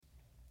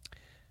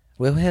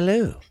Well,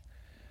 hello,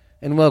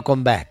 and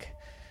welcome back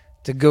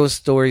to Ghost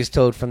Stories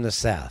Told from the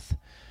South.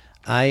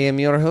 I am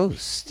your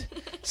host,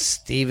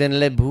 Stephen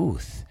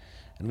LeBooth,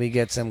 and we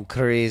got some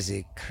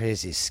crazy,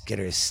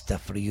 scary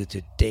stuff for you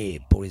today,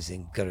 boys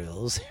and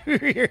girls.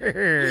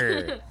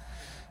 Yeah,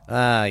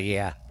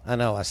 I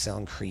know I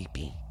sound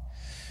creepy,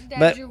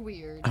 but You're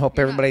weird. I hope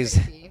You're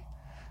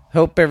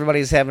Hope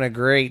everybody's having a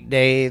great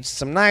day. It's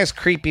some nice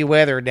creepy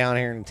weather down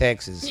here in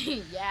Texas.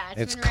 Yeah,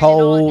 It's been raining all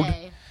cold.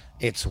 day.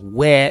 It's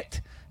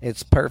wet.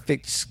 It's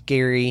perfect,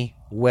 scary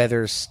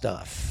weather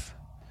stuff.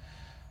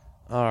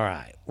 All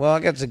right. Well, I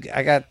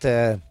got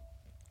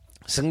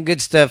some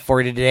good stuff for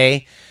you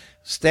today.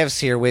 Steph's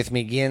here with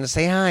me again.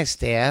 Say hi,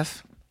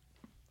 Steph.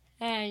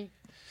 Hey.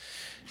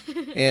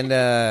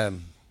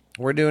 And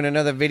we're doing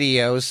another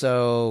video,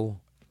 so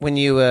when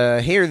you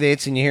hear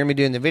this and you hear me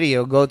doing the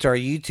video, go to our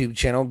YouTube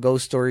channel,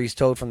 Ghost Stories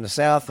Told from the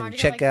South, and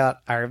check out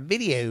our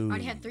videos. I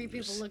already had 3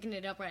 people looking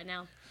it up right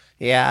now.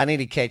 Yeah, I need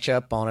to catch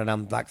up on it.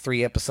 I'm like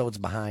 3 episodes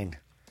behind.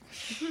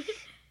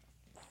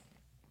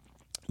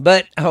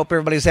 But I hope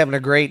everybody's having a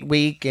great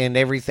week and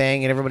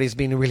everything, and everybody's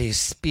being really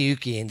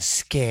spooky and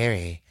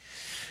scary.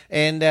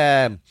 And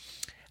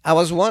I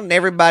was wanting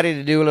everybody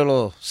to do a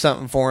little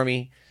something for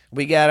me.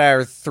 We got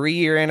our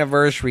 3-year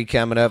anniversary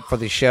coming up for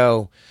the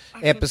show.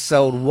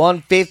 Episode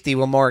 150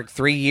 will mark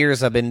 3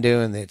 years I've been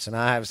doing this, and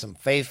I have some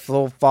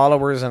faithful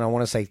followers, and I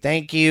want to say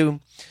thank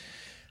you.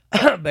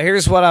 But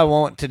here's what I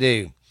want to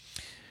do.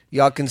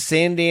 Y'all can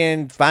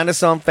find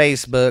us on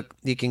Facebook.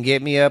 You can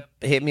hit me up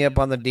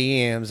on the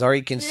DMs, or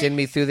you can send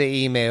me through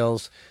the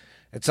emails.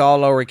 It's all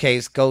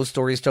lowercase, Ghost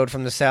Stories Told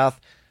from the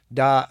South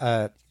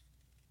at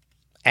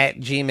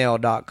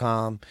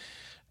gmail.com.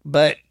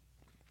 But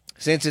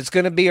since it's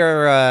going to be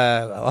our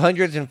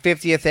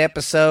 150th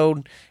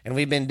episode, and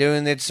we've been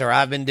doing this, or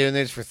I've been doing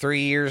this for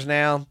 3 years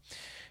now,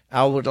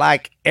 I would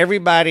like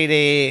everybody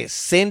to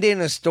send in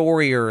a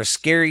story or a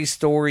scary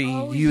story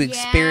you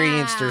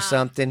experienced or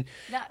something.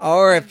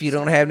 Or if you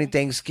don't have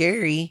anything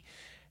scary,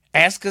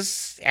 ask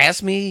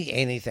me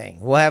anything.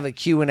 We'll have a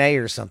Q&A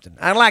or something.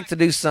 I'd like to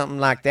do something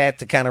like that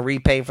to kind of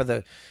repay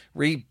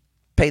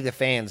the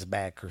fans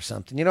back or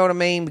something. You know what I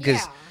mean?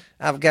 Because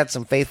I've got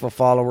some faithful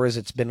followers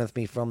that's been with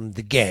me from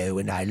the go,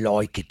 and I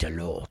like it a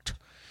lot.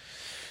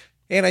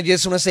 And I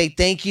just want to say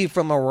thank you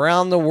from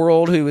around the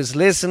world who is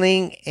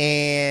listening,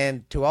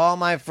 and to all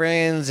my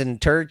friends in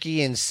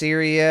Turkey and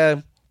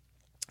Syria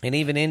and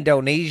even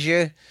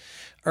Indonesia.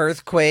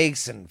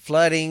 Earthquakes and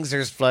floodings.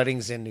 There's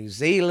floodings in New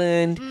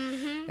Zealand.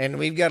 Mm-hmm. And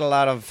we've got a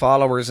lot of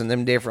followers in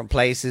them different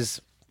places.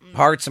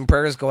 Hearts and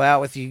prayers go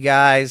out with you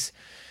guys.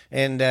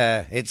 And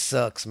it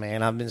sucks,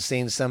 man. I've been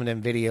seeing some of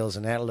them videos,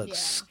 and that looks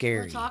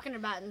scary. We're talking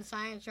about it in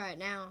science right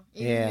now.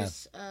 Even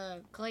Miss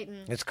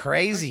Clayton. It's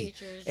crazy.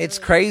 It's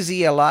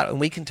crazy a lot. And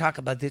we can talk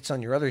about this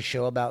on your other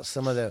show about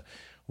some of the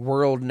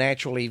world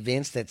natural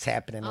events that's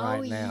happening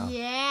right now.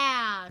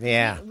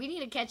 Yeah. We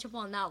need to catch up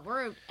on that.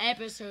 We're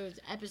episodes.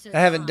 I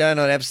haven't done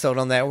an episode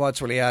on that.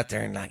 What's really out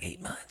there in like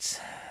 8 months.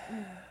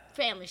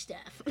 Family stuff.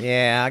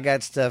 Yeah, I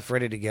got stuff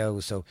ready to go.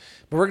 But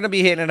we're going to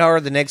be hitting it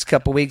hard the next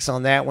couple weeks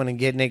on that one and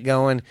getting it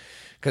going,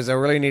 because I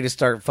really need to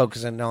start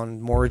focusing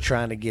on more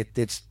trying to get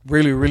this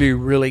really, really,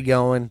 really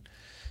going.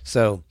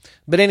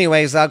 But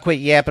anyways, I'll quit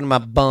yapping my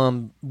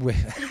bum.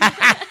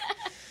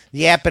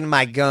 Yapping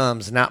my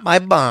gums, not my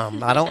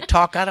bum. I don't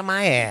talk out of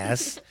my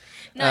ass.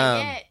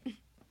 Not yet.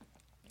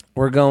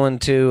 We're going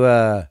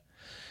to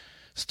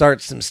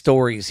start some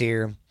stories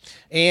here.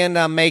 And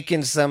I'm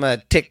making some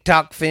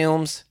TikTok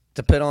films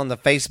to put on the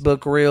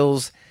Facebook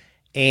Reels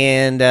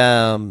and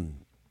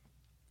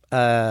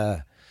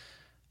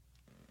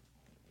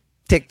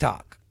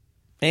TikTok.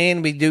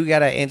 And we do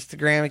got an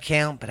Instagram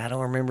account, but I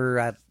don't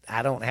remember.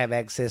 I don't have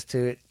access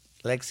to it.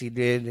 Lexi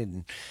did.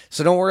 And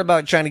so don't worry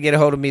about trying to get a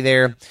hold of me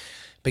there.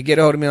 But get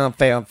a hold of me on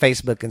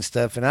Facebook and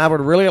stuff. And I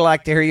would really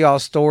like to hear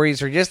y'all's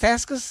stories, or just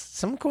ask us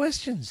some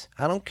questions.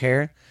 I don't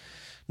care.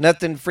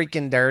 Nothing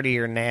freaking dirty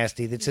or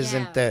nasty. This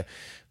isn't the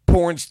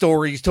porn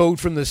stories told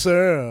from the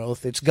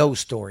South. It's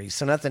ghost stories,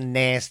 so nothing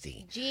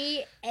nasty.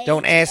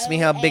 Don't ask me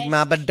how big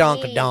my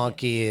badonkadonk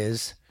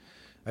is.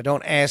 Or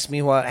don't ask me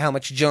how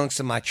much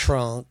junk's in my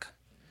trunk.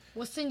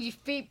 We'll send you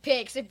feet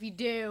pics if you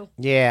do.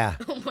 Yeah.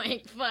 We'll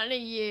make fun of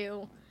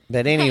you.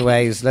 But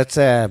anyways, let's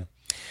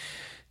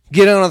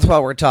get on with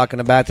what we're talking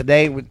about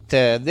today. With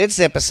this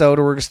episode,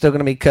 we're still going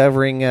to be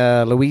covering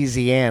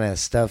Louisiana,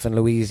 stuff in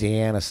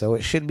Louisiana, so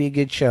it should be a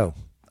good show.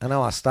 I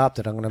know I stopped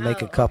it. I'm going to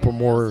make a couple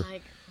more.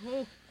 I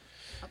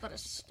thought it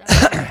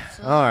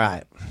stopped. All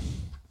right.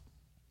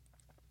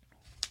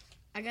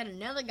 I got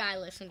another guy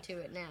listen to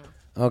it now.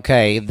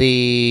 Okay,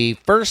 the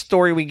first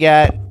story we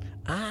got.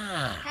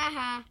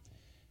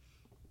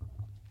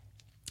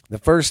 The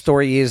first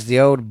story is the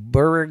old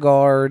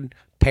Beauregard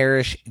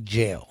Parish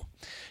Jail.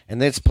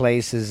 And this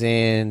place is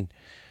in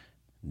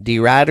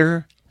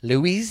DeRidder,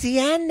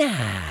 Louisiana.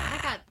 I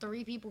got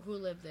 3 people who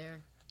live there.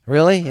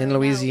 Really? In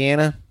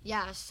Louisiana?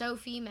 Yeah,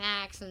 Sophie,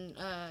 Max, and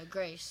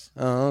Grace.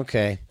 Oh,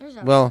 okay.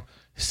 Well,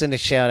 send a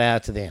shout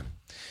out to them.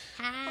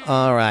 Hi.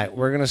 All right,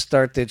 we're going to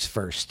start this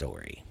first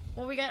story.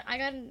 Well, I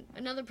got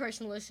another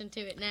person to listen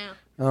to it now.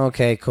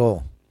 Okay,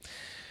 cool.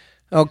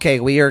 Okay,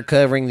 we are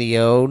covering the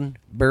old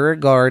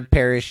Beauregard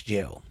Parish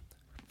Jail.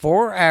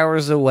 4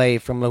 hours away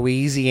from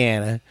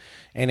Louisiana,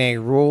 in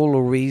rural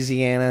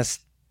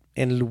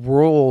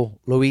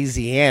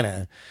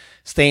Louisiana,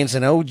 stands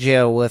an old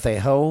jail with a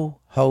whole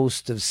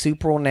host of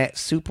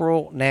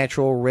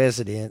supernatural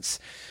residents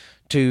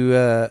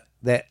to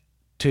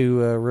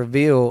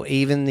reveal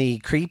even the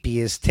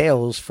creepiest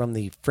tales from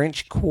the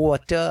French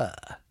Quarter.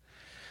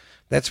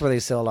 That's where they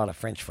sell a lot of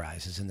French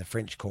fries, is in the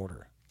French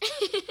Quarter.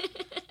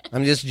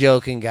 I'm just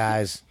joking,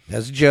 guys.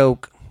 That's a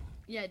joke.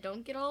 Yeah,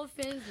 don't get all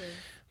offensive.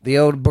 The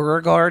old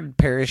Beauregard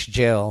Parish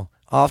Jail,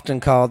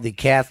 often called the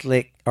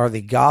Catholic or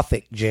the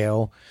Gothic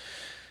Jail,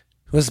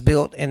 was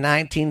built in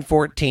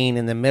 1914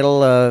 in the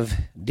middle of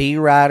D.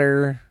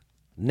 Ryder,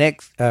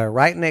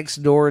 right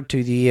next door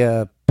to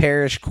the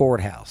parish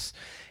courthouse.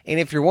 And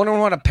if you're wondering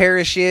what a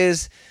parish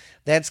is,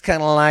 that's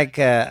kind of like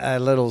a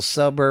little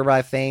suburb,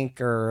 I think,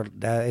 or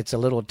it's a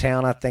little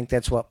town. I think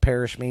that's what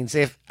parish means.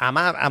 If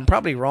I'm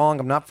probably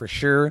wrong, I'm not for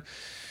sure.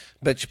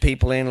 But you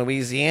people in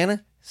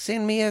Louisiana,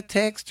 send me a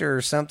text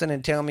or something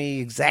and tell me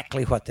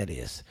exactly what that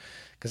is,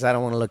 because I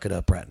don't want to look it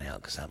up right now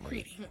because I'm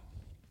reading.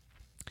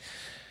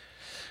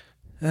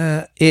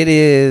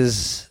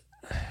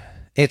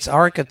 Its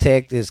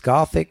architect is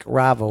Gothic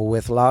rival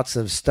with lots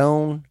of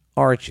stone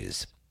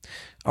arches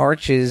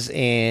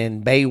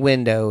and bay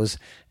windows,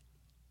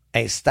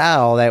 a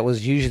style that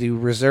was usually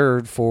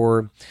reserved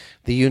for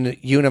the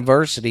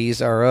universities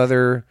or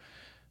other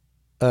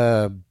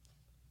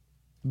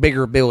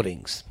bigger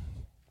buildings.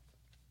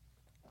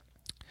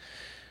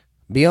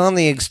 Beyond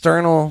the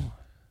external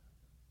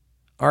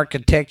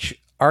architect,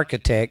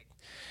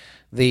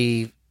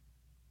 the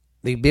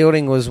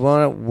building was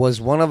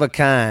one of a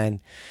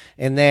kind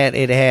in that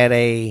it had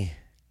a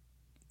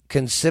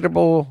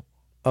considerable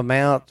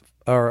amount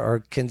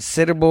or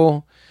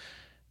considerable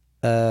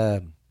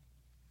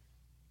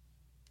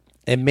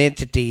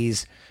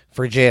amenities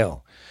for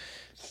jail.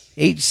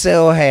 Each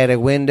cell had a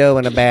window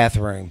and a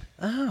bathroom.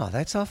 Oh,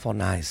 that's awful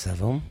nice of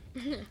them.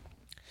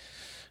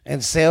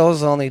 And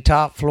cells on the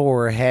top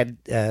floor had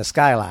a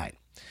skylight.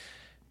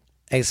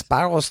 A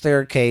spiral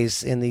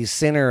staircase in the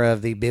center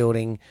of the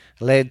building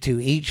led to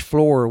each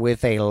floor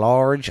with a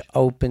large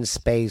open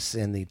space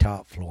in the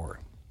top floor.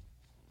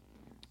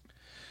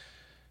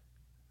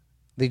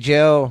 The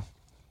jail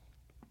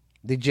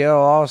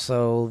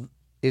also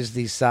is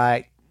the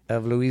site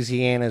of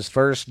Louisiana's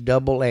first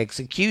double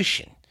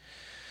execution.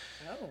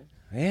 Oh.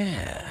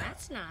 Yeah.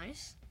 That's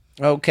nice.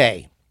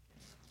 Okay.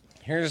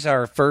 Here's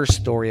our first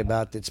story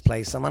about this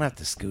place. I'm going to have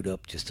to scoot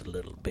up just a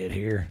little bit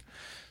here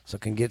so I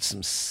can get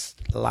some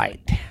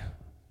light.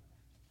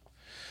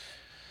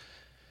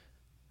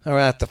 All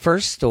right, the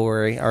first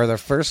story, or the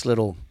first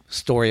little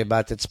story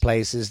about this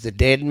place is the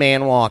Dead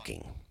Man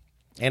Walking.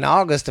 In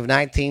August of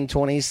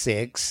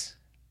 1926,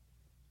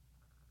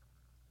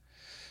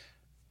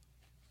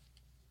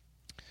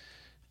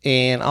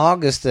 in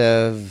August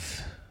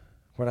of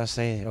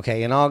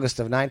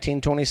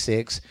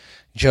 1926,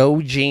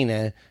 Joe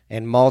Gina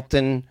and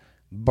Malton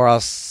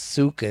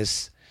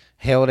Brasukas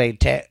held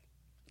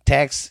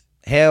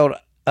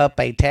up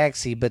a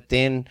taxi, but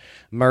then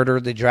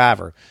murdered the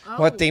driver.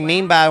 What they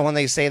mean by when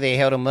they say they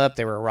held him up,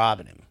 they were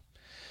robbing him.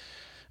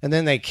 And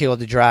then they killed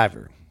the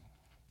driver.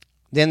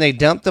 Then they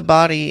dumped the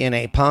body in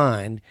a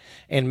pond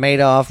and made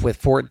off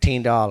with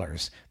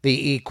 $14,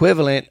 the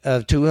equivalent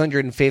of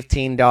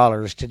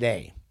 $215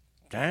 today.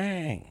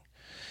 Dang.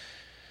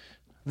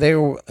 They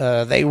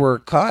were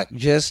caught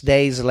just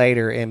days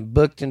later and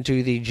booked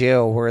into the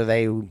jail where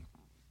they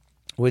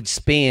would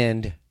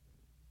spend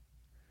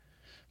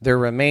their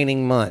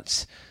remaining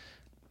months.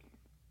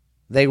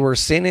 They were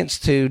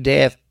sentenced to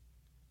death.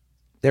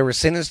 They were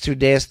sentenced to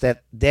death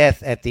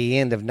at the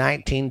end of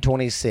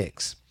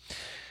 1926.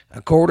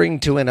 According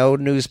to an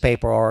old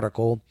newspaper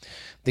article,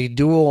 the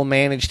duo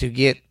managed to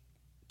get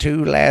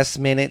 2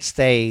 last-minute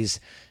stays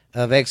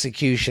of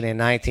execution in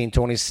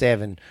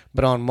 1927,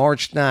 but on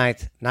March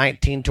 9th,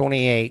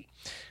 1928,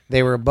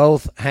 they were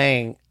both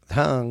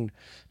hung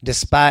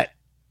despite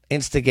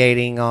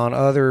instigating on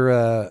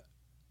other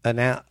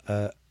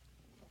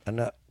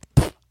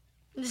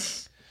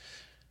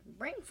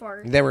Brain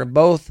fart. They were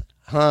both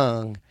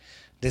hung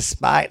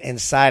despite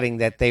inciting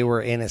that they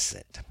were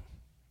innocent,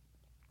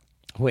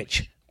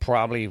 which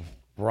probably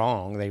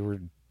wrong. They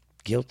were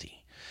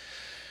guilty.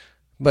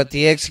 But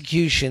the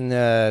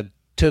execution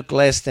took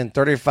less than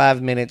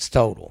 35 minutes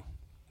total.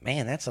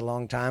 Man, that's a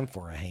long time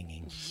for a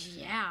hanging.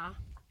 Yeah.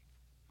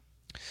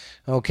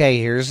 Okay,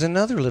 here's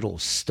another little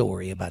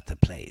story about the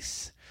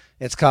place.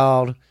 It's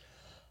called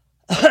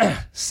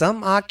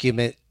Some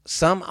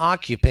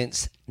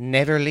Occupants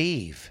Never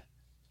Leave.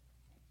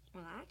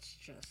 Well, that's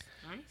just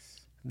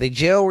nice. The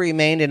jail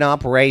remained in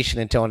operation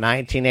until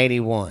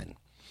 1981.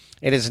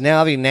 It is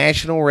now the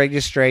National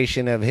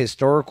Registration of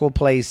Historical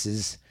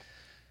Places.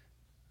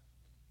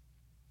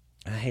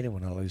 I hate it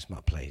when I lose my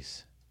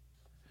place.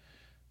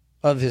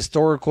 Of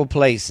historical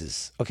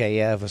places. Okay,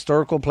 yeah, of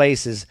historical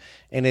places.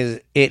 And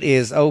it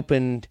is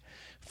opened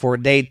for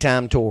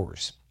daytime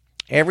tours.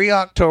 Every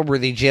October,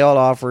 the jail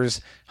offers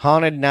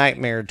haunted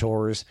nightmare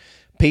tours.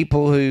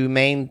 People who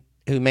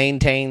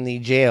maintain the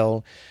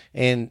jail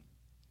and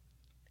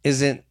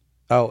isn't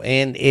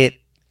and it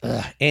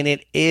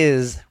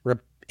is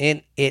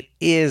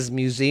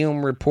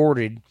museum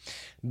reported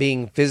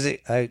being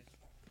getting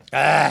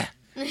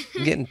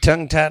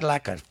tongue tied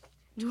like a.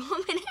 Do you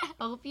want me to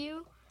help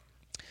you?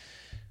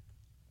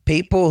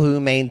 People who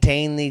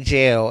maintain the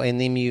jail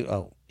and the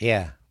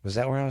was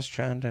that where I was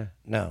trying to?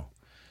 No,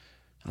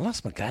 I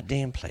lost my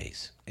goddamn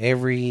place.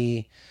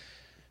 Okay,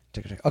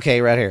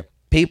 right here.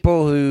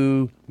 People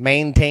who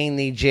maintain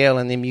the jail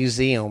and the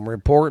museum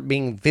report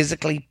being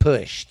physically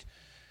pushed.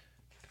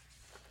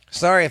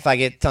 Sorry if I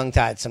get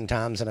tongue-tied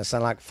sometimes and I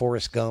sound like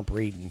Forrest Gump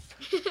reading.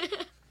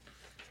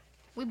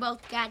 We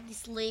both got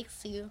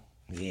dyslexia.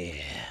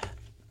 Yeah.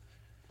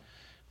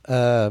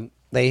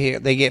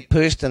 They get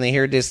pushed and they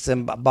hear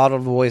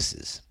disembodied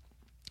voices.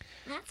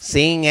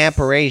 Seeing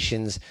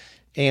apparitions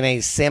in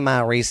a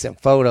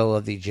semi-recent photo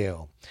of the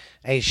jail.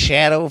 A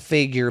shadow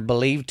figure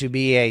believed to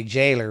be a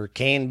jailer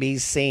can be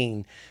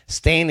seen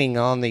standing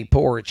on the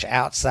porch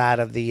outside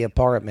of the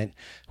apartment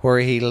where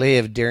he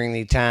lived during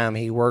the time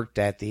he worked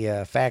at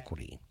the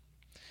faculty.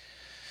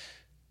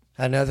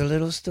 Another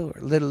little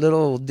story,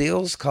 little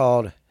deal's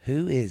called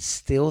 "Who Is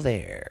Still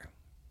There?"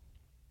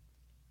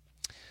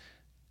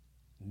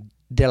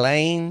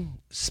 Delane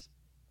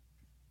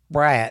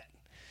Spratt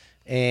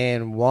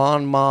and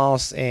Juan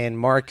Moss and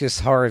Marcus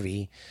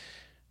Harvey,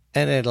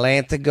 an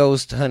Atlanta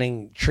ghost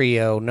hunting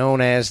trio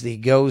known as the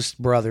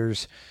Ghost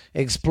Brothers,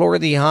 explore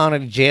the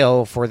haunted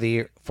jail for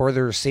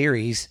their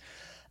series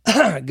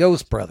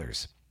Ghost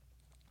Brothers.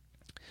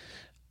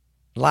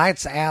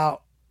 Lights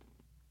out,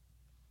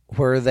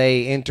 where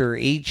they enter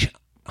each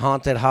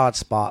haunted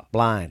hotspot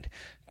blind,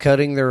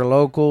 cutting through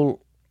local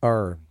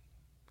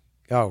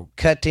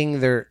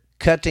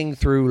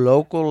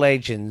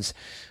legends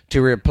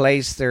to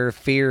replace their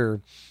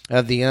fear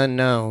of the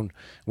unknown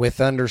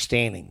with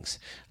understandings.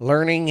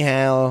 Learning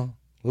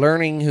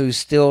who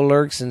still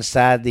lurks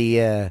inside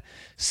the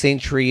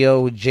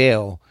century-old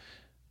jail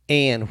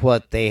and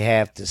what they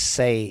have to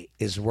say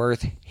is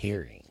worth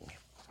hearing.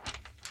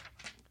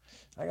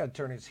 I gotta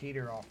turn this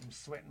heater off. I'm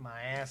sweating my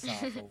ass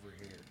off over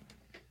here.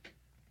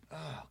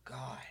 Oh,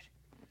 God.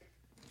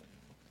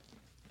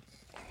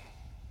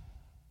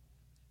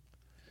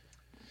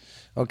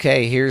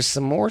 Okay, here's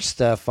some more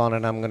stuff on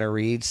it I'm going to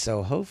read,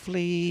 so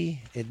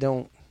hopefully it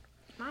don't...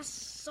 My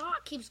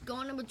sock keeps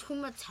going in between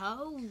my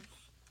toes.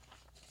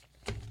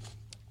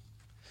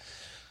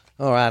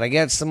 All right, I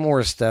got some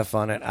more stuff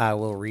on it I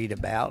will read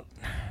about.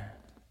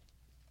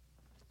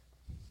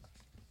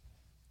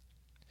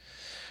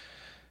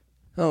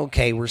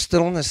 Okay, we're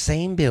still in the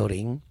same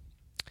building.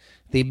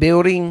 The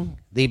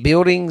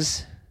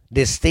building's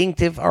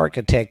distinctive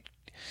architect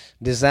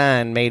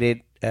design made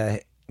it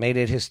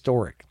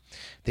historic.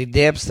 The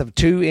depths of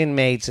 2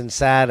 inmates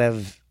inside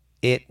of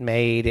it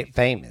made it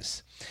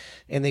famous.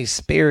 And the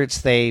spirits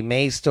they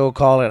may still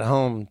call it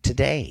home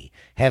today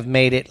have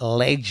made it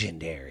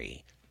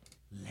legendary.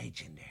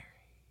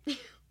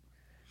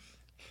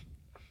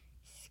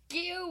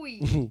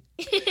 Scary.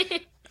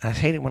 I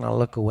hate it when I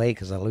look away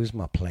because I lose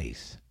my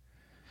place.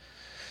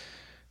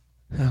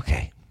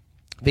 Okay.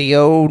 The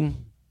old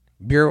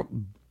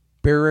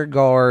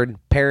Beauregard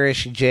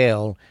Parish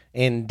Jail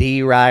in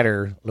D.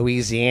 Ryder,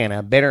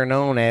 Louisiana, better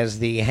known as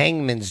the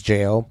Hangman's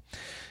Jail,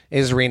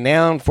 is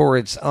renowned for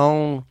its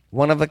own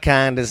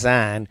one-of-a-kind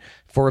design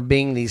for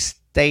being the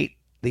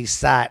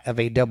site of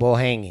a double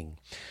hanging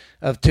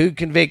of 2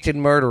 convicted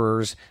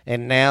murderers,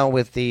 and now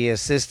with the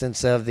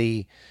assistance of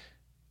the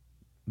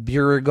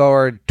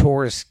Beauregard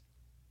Tourist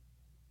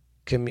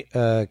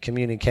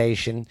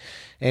Communication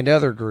and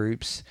other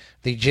groups,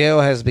 the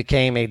jail has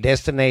become a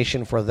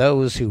destination for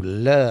those who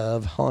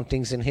love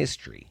hauntings and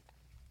history.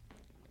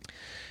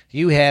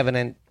 You have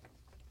an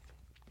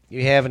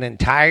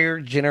entire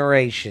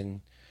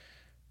generation.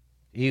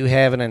 You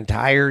have an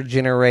entire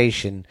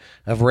generation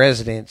of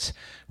residents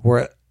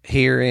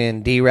here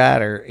in D.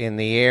 Ryder in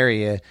the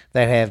area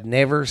that have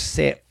never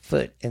set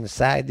foot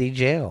inside the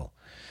jail,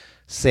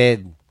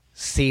 said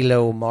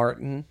CeeLo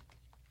Martin,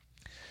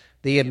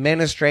 the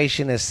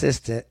administration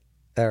assistant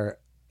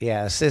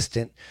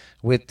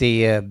with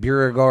the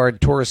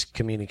Beauregard Tourist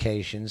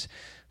Communications.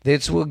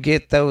 This will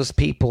get those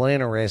people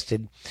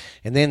interested,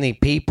 and then the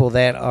people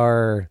that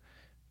are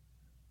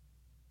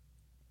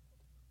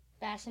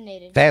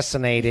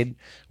fascinated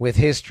with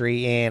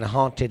history and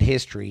haunted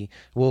history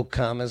will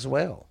come as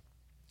well.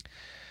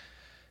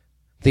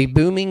 The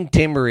booming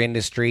timber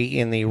industry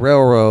in the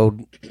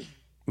railroad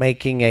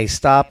making a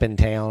stop in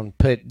town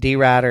put D.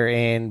 Ryder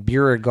and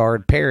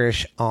Beauregard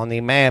Parish on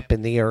the map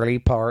in the early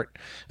part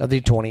of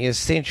the 20th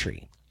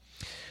century.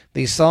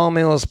 The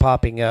sawmills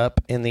popping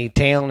up and the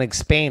town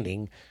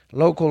expanding,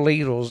 local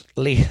leaders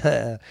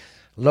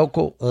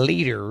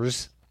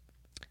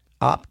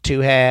opt to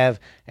have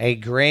a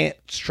grant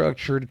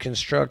structured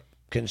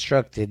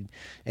constructed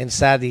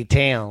inside the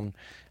town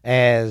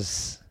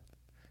as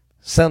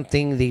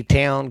something the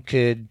town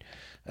could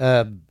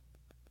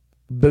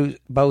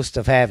boast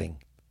of having.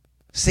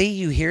 See,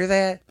 you hear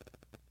that?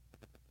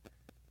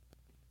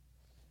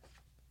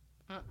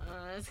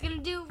 It's gonna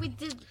do what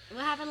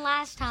happened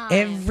last time.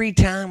 Every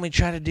time we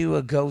try to do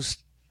a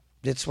ghost,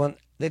 this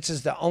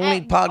is the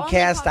only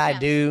podcast I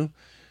do,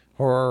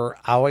 or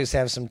I always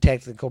have some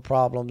technical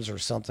problems or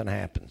something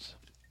happens.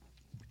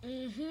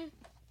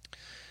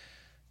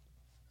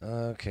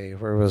 Okay,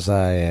 where was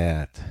I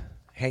at?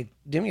 Hey,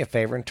 do me a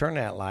favor and turn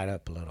that light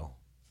up a little.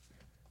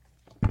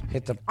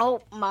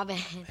 Oh, my bad.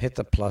 Hit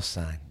the plus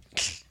sign.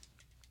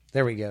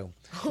 There we go.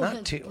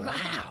 Not too.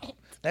 Wow.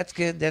 That's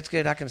good. That's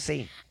good. I can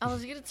see. I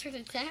was going to turn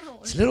it down.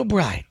 It's a little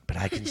bright, but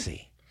I can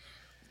see.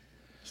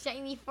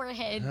 Shiny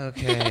forehead.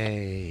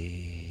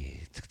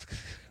 Okay.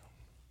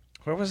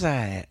 Where was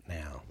I at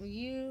now?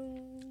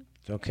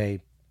 Okay.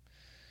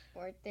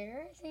 Right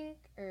there, I think.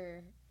 Or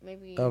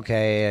maybe.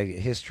 Okay.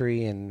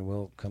 History and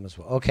will come as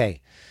well.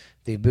 Okay.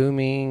 The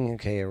booming.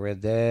 Okay. I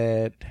read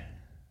that.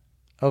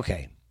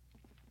 Okay.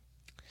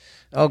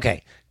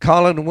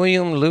 Colin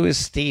William Lewis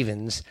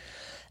Stevens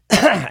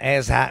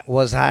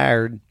was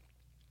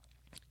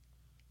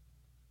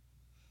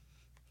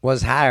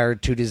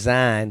hired to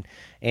design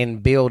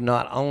and build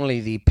not only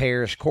the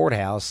parish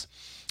courthouse,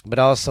 but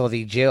also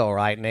the jail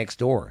right next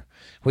door,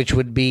 which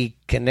would be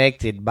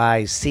connected by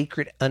a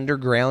secret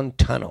underground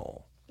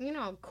tunnel. You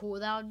know how cool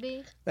that would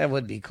be? That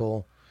would be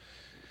cool.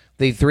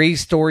 The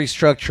 3-story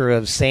structure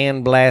of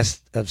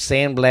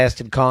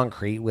sandblasted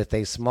concrete with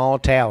a small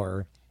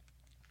tower,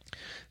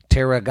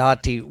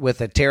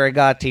 with a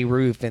terracotta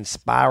roof and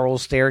spiral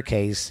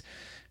staircase,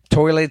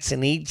 toilets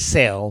in each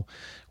cell,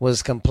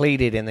 was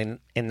completed in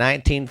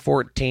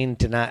 1914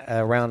 to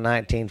around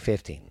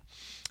 1915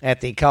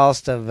 at the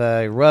cost of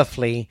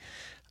roughly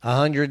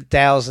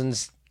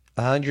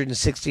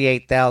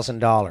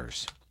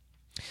 $168,000.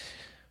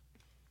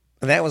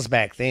 That was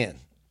back then.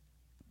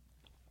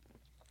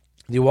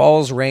 The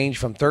walls range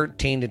from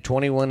 13 to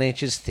 21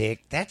 inches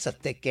thick. That's a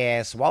thick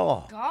ass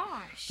wall.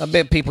 Gosh. I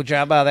bet people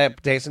drive by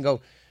that place and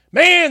go,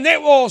 "Man,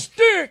 that wall's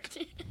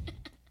thick."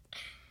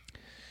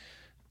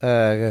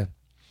 13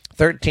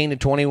 to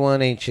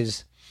 21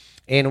 inches,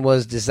 and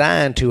was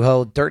designed to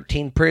hold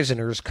 13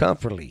 prisoners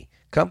comfortably,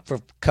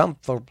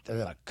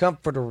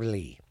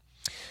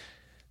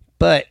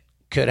 but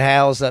could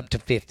house up to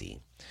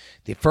 50.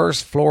 The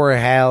first floor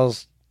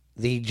housed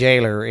the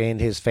jailer and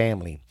his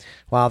family,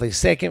 while the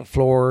second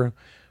floor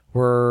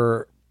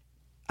were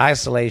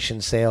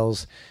isolation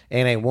cells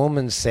and a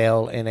woman's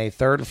cell, and a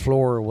third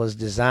floor was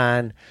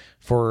designed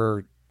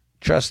for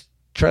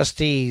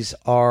trustees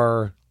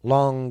or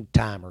long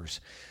timers.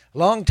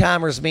 Long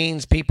timers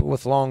means people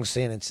with long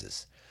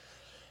sentences.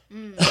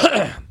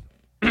 The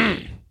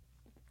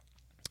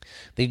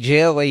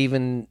jail,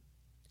 even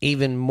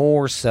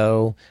more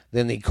so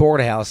than the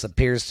courthouse,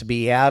 appears to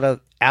be out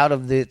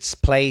of its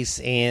place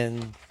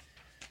in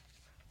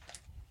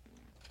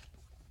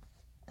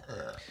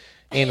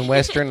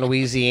western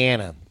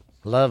Louisiana.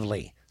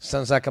 Lovely.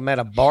 Sounds like I'm at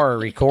a bar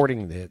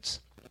recording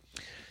this.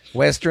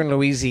 Western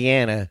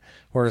Louisiana,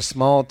 where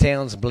small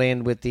towns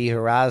blend with the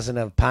horizon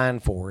of pine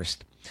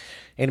forest.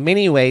 In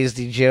many ways,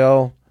 the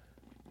jail,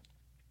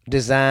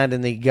 designed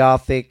in the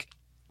Gothic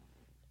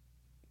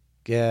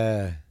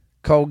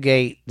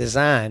Colgate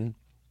design,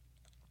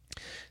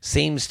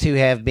 seems to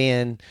have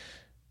been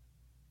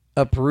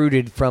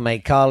uprooted from a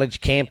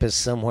college campus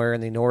somewhere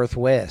in the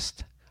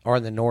northwest or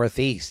in the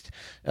northeast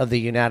of the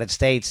United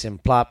States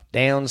and plopped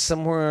down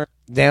somewhere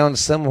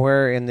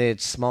in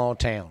its small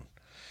town.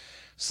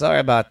 Sorry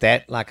about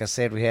that. Like I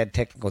said, we had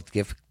technical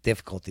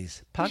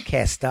difficulties.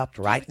 Podcast stopped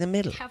right in the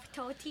middle.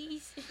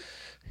 Difficulties.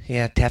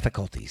 Yeah,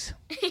 difficulties.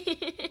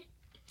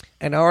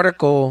 An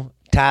article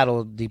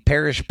titled "The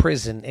Parish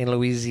Prison in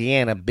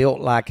Louisiana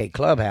Built Like a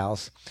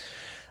Clubhouse"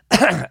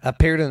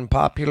 appeared in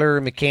Popular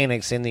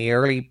Mechanics in the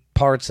early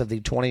parts of the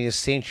 20th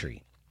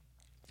century.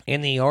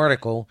 In the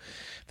article,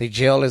 the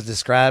jail is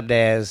described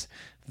as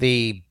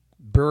the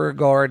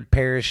Beauregard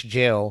Parish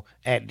Jail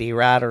at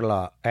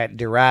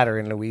DeRuyter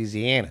in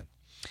Louisiana.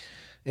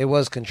 It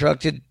was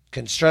constructed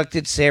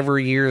several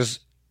years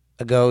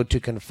ago to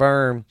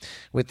confirm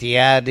with the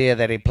idea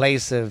that a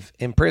place of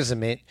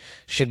imprisonment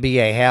should be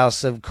a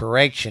house of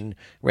correction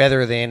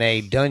rather than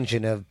a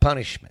dungeon of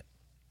punishment.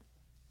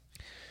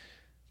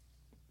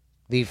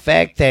 The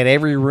fact that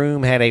every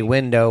room had a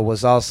window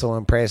was also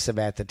impressive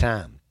at the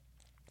time,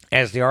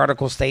 as the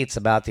article states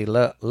about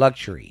the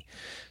luxury,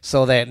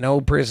 so that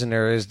no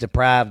prisoner is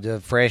deprived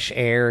of fresh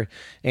air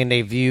and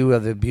a view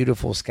of the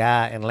beautiful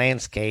sky and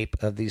landscape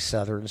of the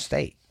southern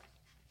state.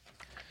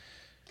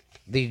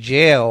 The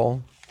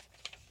jail,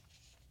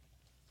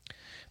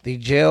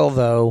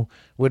 though,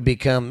 would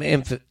become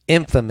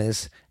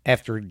infamous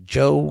after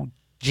Joe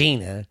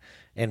Gina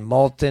and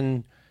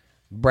Malton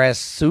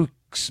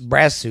Brassooks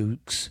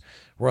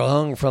were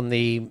hung from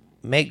the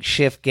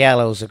makeshift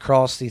gallows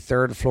across the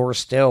third-floor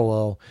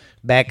stairwell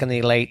back in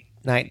the late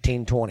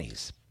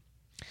 1920s.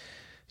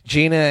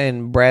 Gina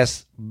and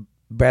Brassooks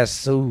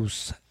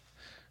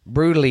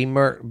brutally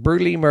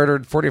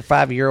murdered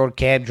 45-year-old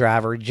cab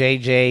driver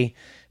J.J.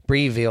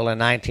 Breville in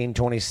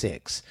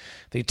 1926.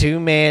 The two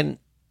men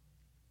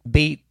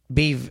beat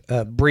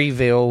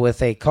Breville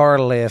with a car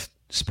lift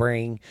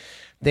spring,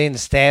 then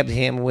stabbed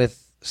him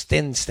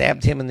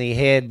in the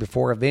head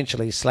before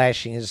eventually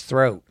slashing his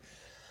throat.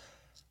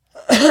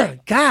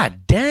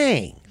 God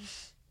dang.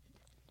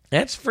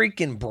 That's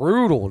freaking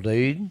brutal,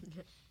 dude.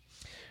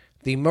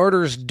 The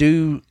murderous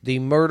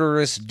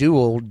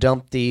duel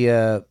dumped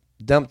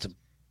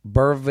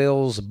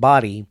Burville's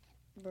body.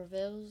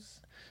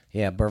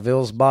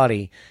 Burville's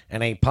body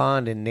in a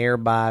pond in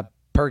nearby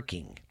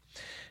Perking,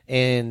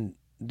 and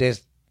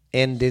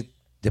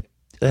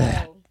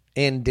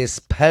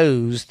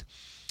disposed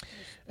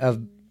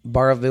of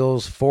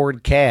Burville's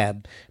Ford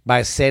cab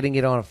by setting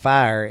it on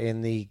fire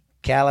in the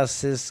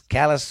Calassus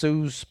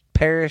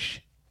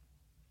parish.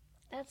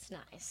 That's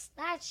nice.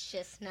 That's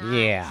just nice.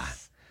 Yeah.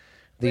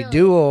 The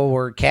duo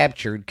were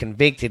captured,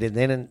 convicted,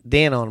 and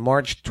then on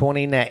March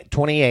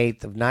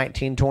 28th of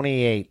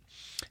 1928,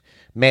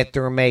 met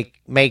their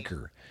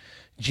maker.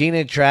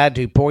 Gina tried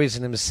to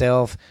poison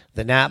himself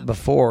the night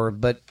before,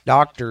 but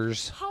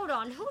doctors... Hold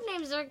on. Who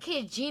names their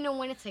kid Gina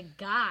when it's a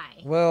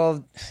guy?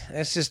 Well,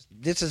 this is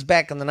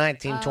back in the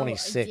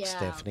 1926, yeah.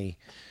 Stephanie.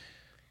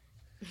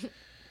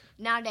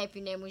 Nowadays, if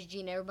your name was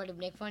Gina, everybody would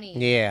make fun of you.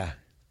 Yeah.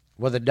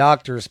 Well, the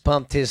doctors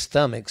pumped his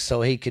stomach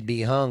so he could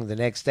be hung the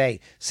next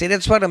day. See,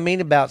 that's what I mean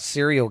about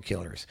serial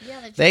killers.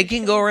 Yeah, they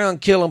can go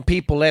around killing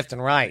people left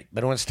and right,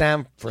 but when it's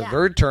time for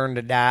their turn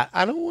to die,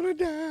 I don't want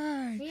to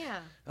die. Yeah.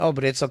 Oh,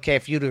 but it's okay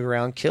if you do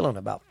around killing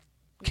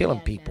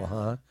people,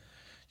 huh?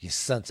 You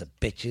sons of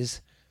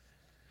bitches.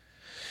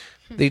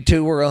 The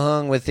two were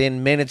hung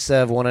within minutes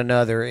of one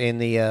another in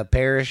the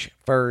parish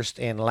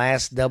first and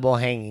last double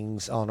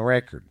hangings on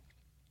record.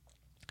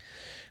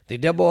 The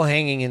double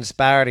hanging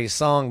inspired a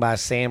song by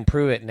Sam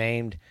Pruitt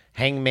named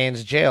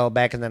Hangman's Jail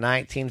back in the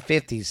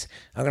 1950s.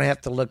 I'm going to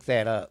have to look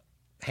that up.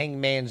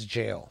 Hangman's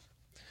Jail.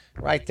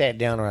 Write that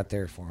down right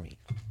there for me.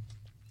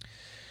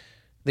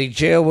 The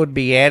jail would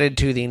be added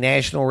to the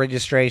National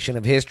Registration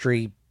of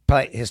Historic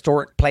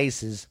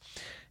Places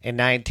in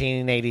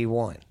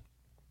 1981.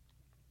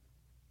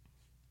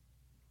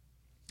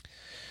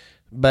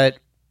 But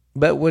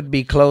would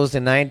be closed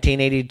in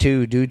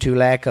 1982 due to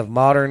lack of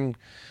modern...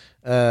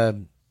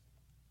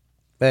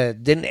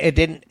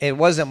 It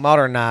wasn't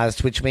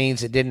modernized, which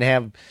means it didn't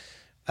have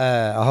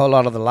a whole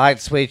lot of the light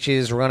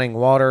switches, running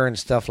water, and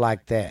stuff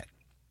like that.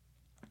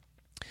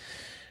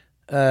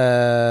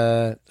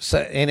 And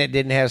it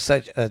didn't have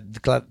such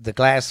the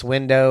glass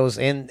windows,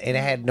 and it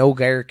had no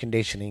air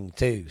conditioning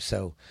too.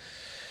 So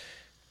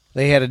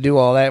they had to do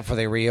all that before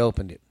they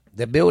reopened it.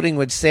 The building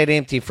would sit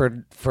empty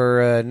for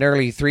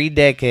nearly 3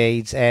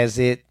 decades as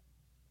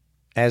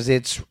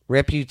its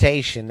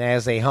reputation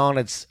as a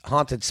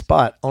haunted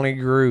spot only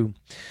grew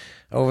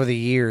over the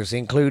years,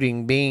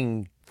 including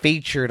being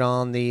featured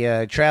on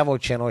the Travel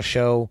Channel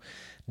show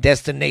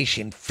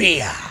Destination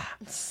Fear.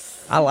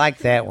 I like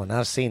that one.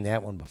 I've seen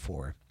that one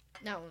before.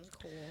 That one's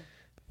cool.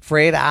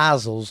 Fred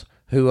Isles,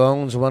 who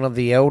owns one of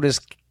the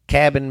oldest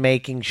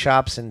cabin-making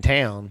shops in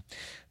town,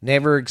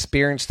 never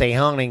experienced a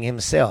haunting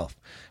himself,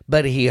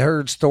 but he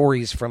heard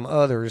stories from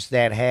others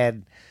that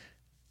had.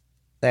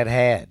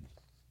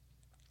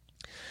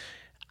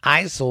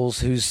 Isles,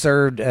 who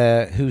served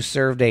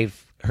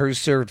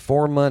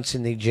 4 months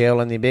in the jail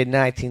in the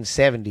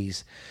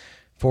mid-1970s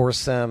for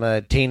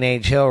some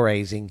teenage hell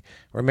raising,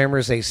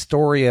 remembers a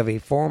story of a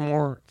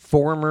former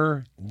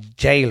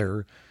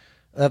jailer.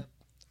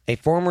 A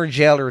former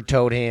jailer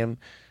told him,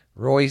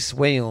 Royce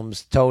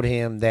Williams told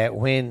him, that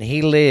when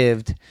he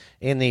lived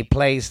in the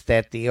place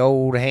that the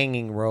old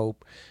hanging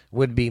rope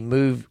would be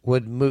moved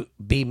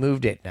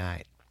at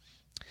night.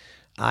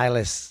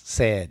 Isles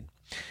said.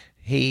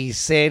 He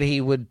said he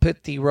would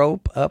put the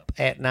rope up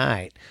at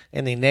night,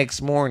 and the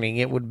next morning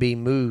it would be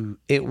moved.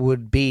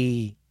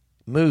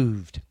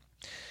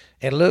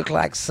 It looked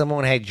like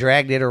someone had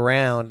dragged it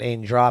around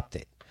and dropped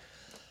it.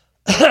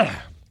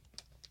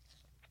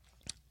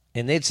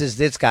 And this is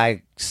this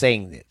guy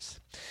saying this.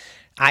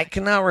 I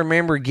cannot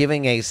remember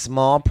giving a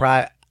small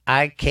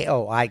I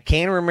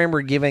can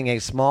remember giving a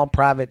small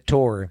private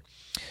tour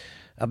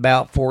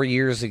about 4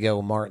 years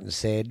ago, Martin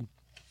said.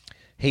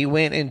 He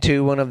went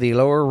into one of the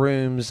lower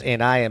rooms,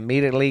 and I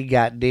immediately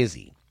got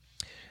dizzy.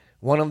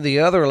 One of the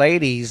other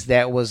ladies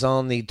that was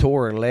on the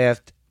tour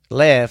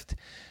left.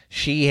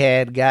 She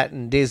had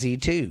gotten dizzy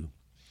too.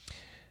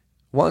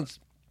 Once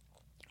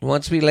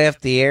we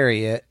left the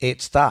area,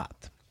 it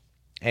stopped.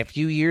 A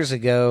few years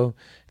ago,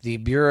 the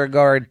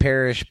Beauregard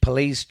Parish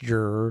Police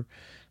Juror,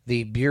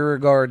 the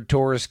Beauregard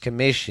Tourist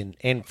Commission,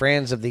 and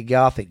Friends of the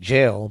Gothic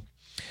Jail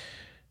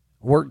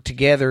worked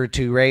together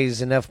to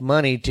raise enough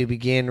money to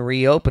begin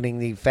reopening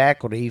the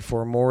faculty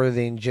for more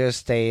than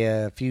just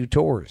a few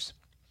tours.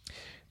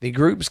 The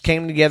groups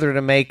came together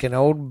to make an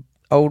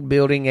old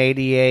building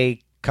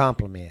ADA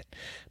complement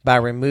by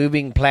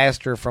removing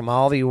plaster from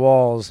all the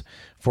walls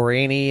for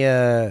any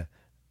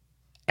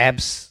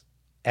asbestos.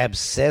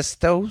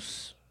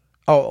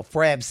 Oh,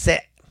 for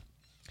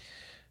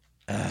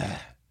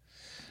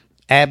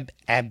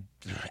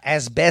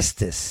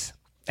asbestos.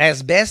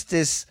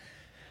 Asbestos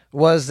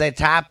was the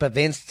type of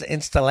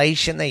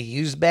installation they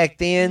used back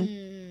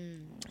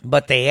then,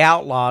 but they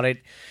outlawed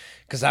it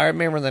because I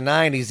remember in the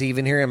 90s,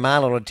 even here in my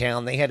little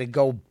town, they had to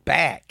go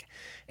back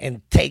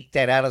and take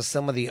that out of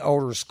some of the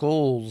older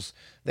schools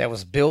that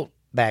was built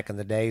back in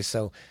the day.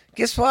 So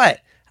guess what?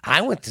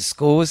 I went to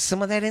school with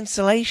some of that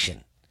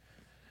insulation.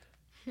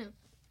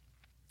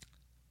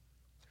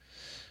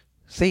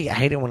 See, I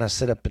hate it when I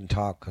sit up and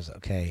talk because,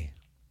 okay,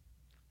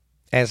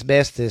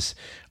 asbestos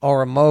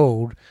or a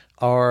mold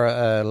or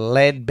a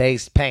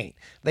lead-based paint.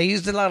 They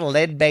used a lot of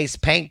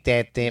lead-based paint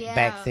back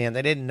then.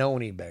 They didn't know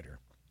any better.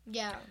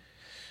 Yeah.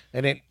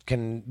 And it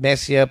can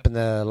mess you up in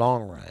the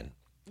long run.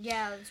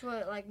 Yeah, that's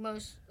what like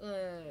most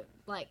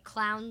like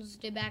clowns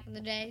did back in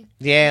the day.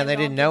 Yeah, and they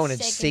didn't know, and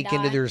it'd sink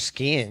into their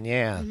skin.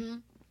 Yeah.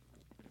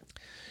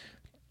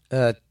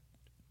 Mm-hmm.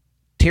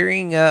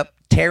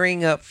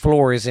 Tearing up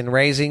floors and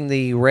raising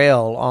the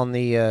rail on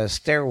the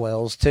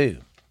stairwells too.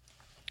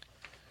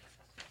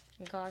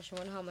 Gosh, I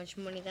wonder how much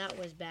money that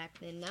was back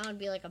then. That would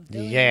be like $1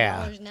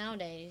 billion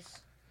nowadays.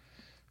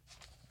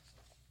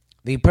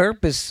 The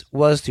purpose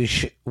was to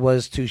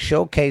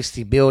showcase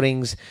the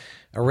building's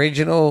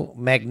original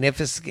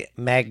magnificent,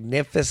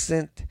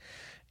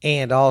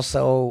 and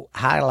also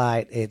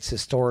highlight its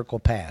historical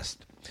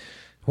past.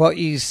 What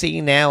you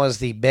see now is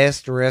the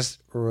best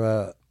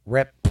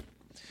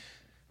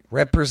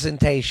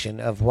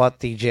representation of what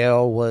the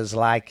jail was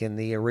like in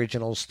the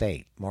original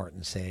state,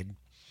 Martin said.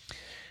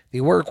 The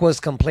work was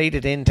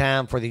completed in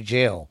time for the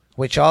jail,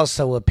 which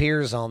also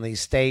appears on the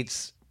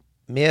state's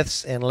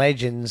myths and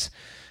legends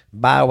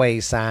byway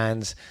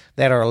signs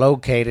that are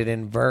located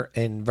in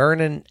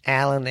Vernon,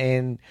 Allen,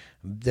 and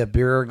the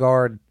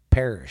Beauregard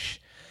Parish.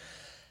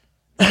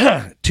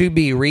 To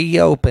be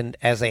reopened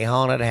as a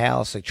haunted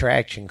house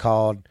attraction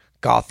called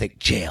Gothic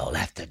Jail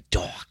After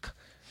Dark.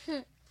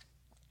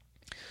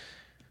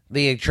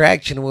 The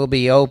attraction will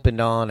be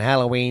opened on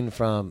Halloween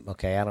from...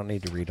 Okay, I don't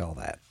need to read all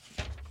that.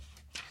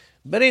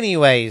 But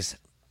anyways,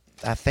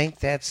 I think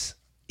that's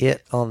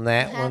it on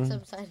that one.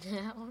 That's upside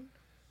down.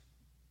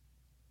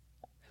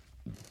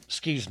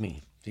 Excuse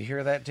me. Did you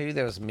hear that too?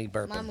 That was me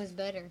burping. Mine was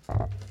better.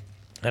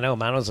 I know,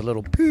 mine was a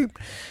little poop.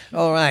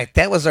 All right,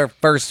 that was our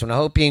first one. I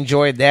hope you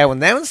enjoyed that one.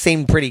 That one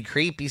seemed pretty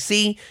creepy.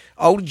 See,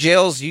 old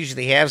jails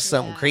usually have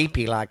something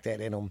creepy like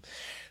that in them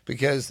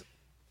because,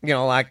 you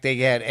know, like they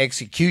had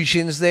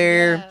executions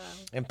there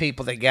and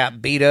people that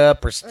got beat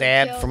up or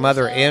stabbed from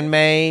other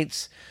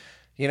inmates,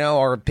 you know,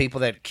 or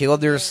people that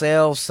killed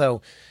themselves.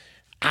 So,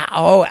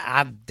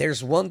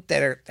 there's one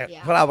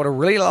what I would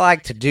really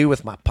like to do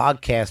with my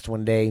podcast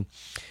one day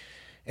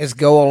is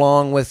go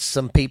along with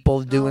some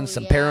people doing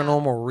some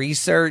paranormal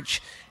research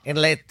and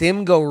let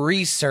them go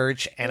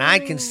research, and I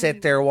can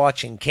sit there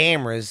watching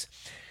cameras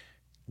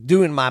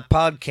doing my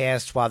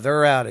podcast while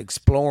they're out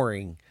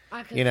exploring.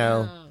 You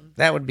know,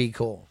 that would be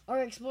cool. Or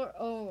explore.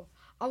 Oh,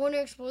 I want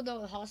to explore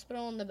the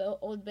hospital and the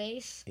old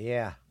base.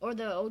 Yeah. Or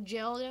the old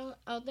jail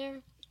out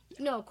there.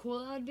 You know how cool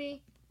that would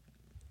be?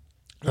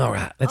 All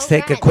right, let's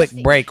take a quick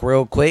break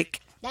real quick.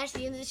 That's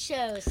the end of the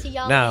show. See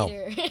y'all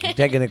later.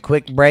 Taking a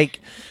quick break.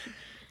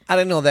 I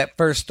didn't know that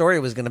first story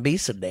was going to be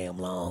so damn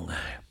long.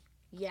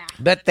 Yeah.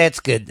 But that's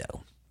good,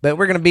 though. But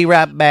we're going to be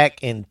right back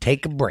and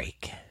take a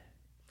break.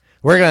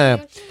 We're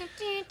going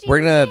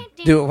to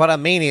do what I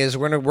mean is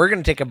we're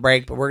going to take a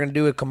break, but we're going to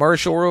do a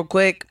commercial real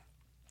quick,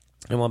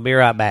 and we'll be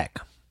right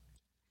back.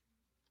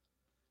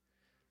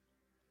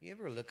 You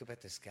ever look up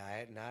at the sky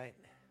at night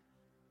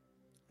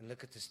and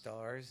look at the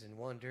stars and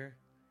wonder,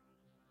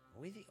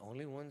 are we the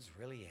only ones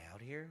really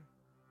out here?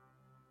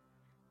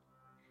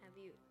 Have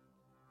you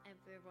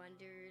ever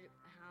wondered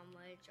how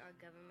much our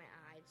government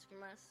hides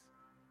from us?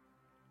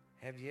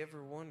 Have you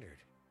ever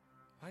wondered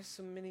why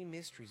so many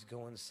mysteries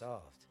go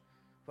unsolved?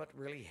 What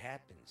really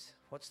happens?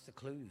 What's the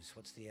clues?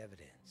 What's the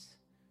evidence?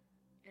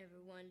 Ever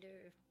wonder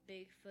if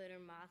Bigfoot or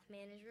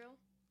Mothman is real?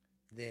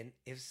 Then,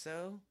 if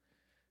so,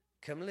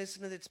 come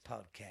listen to this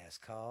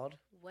podcast called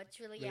What's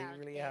Really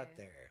Out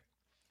There.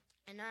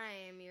 And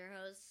I am your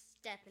host,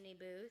 Stephanie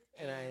Booth.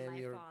 And I am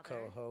your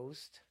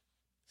co-host,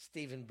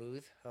 Stephen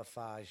Booth,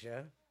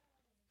 Hafaja.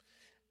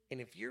 And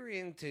if you're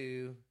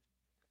into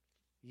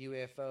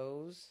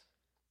UFOs,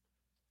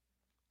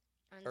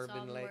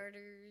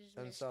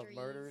 unsolved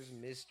murders,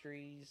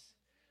 mysteries,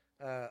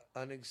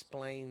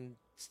 unexplained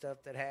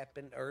stuff that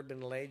happened, urban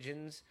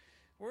legends,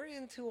 we're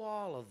into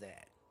all of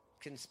that.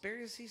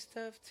 Conspiracy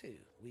stuff, too.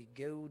 We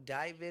go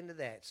dive into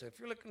that. So if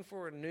you're looking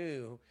for a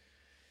new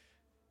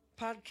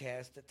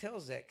podcast that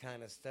tells that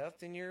kind of stuff,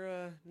 then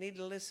you need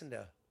to listen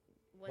to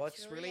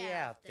What's Really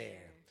Out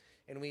There.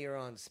 And we are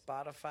on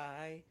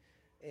Spotify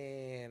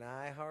and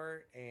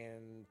iHeart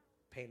and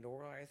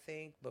Pandora, I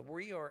think. But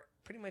we are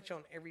pretty much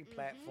on every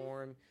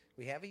platform.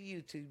 We have a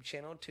YouTube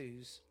channel,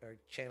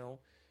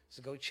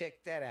 so go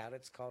check that out.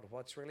 It's called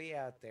What's Really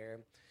Out There.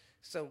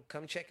 So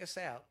come check us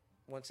out.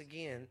 Once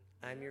again,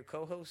 I'm your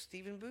co-host,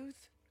 Stephen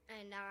Booth.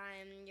 And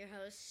I'm your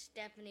host,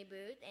 Stephanie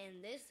Booth.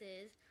 And this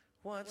is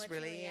What's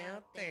Really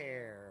Out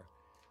There.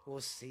 We'll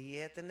see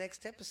you at the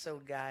next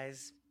episode,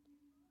 guys.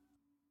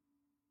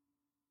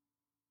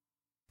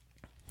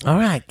 All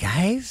right,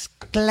 guys.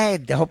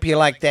 Glad. I hope you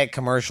like that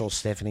commercial.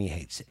 Stephanie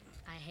hates it.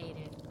 I hate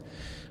it.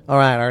 All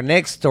right, our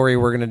next story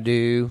we're going to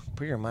do.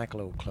 Put your mic a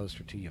little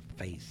closer to your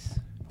face.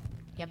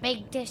 You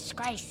big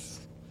disgrace.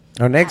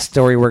 Our next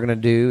story we're going to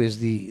do is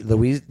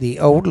the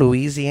old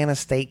Louisiana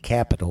State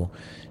Capitol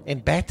in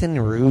Baton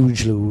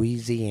Rouge,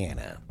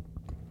 Louisiana.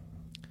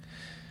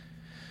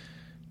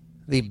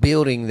 The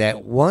building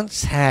that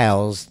once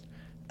housed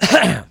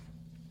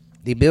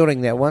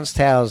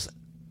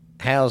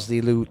housed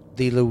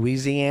the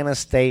Louisiana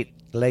State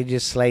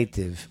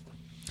Legislative.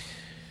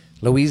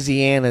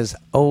 Louisiana's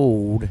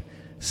old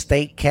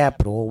state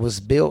capitol was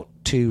built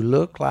to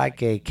look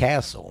like a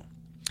castle.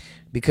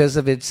 Because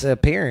of its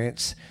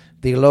appearance,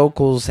 the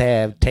locals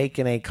have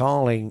taken to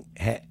calling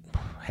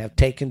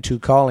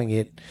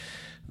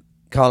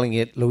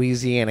it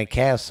Louisiana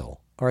Castle,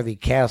 or the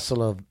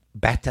Castle of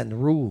Baton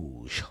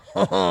Rouge.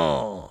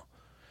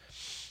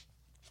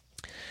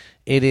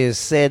 It is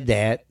said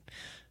that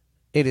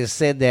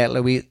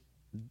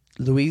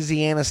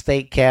Louisiana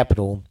State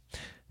Capitol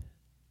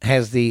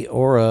has the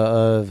aura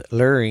of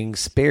luring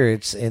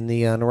spirits in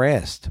the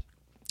unrest.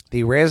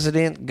 The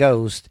resident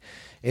ghost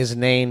is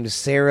named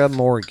Sarah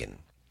Morgan.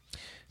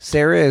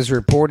 Sarah is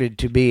reported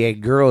to be a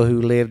girl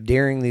who lived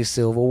during the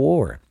Civil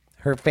War.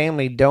 Her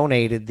family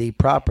donated the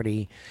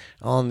property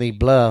on the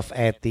bluff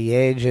at the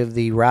edge of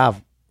the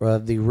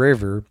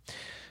river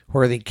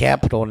where the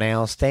Capitol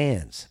now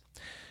stands.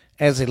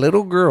 As a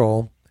little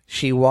girl,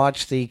 she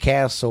watched the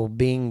castle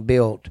being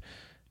built,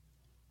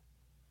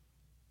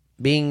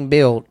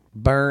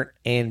 burnt,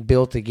 and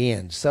built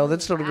again. So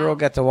this little girl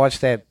got to watch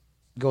that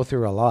go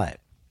through a lot.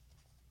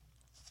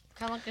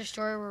 Kind of like the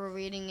story we're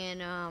reading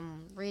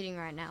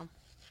right now.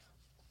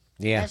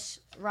 Yeah.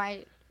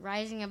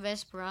 Rising of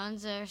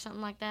Esperanza or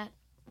something like that.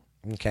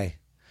 Okay.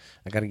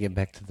 I got to get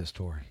back to the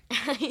story.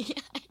 Yeah.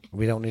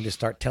 We don't need to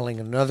start telling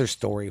another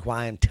story while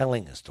I'm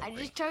telling a story. I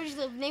just told you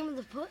the name of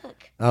the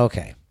book.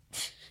 Okay.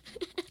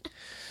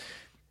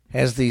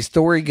 As the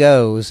story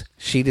goes,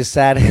 she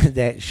decided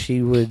that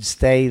she would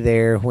stay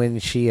there when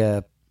she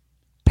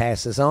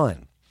passes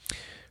on.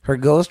 Her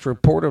ghost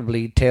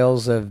reportedly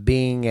tells of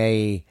being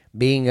a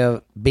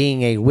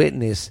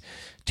witness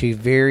to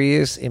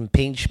various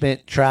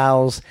impeachment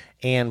trials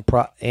and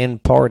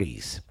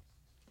parties.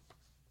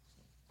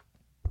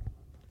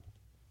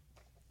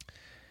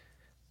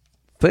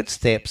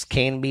 Footsteps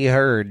can be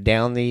heard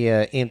down the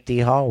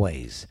empty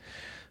hallways.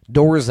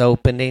 Doors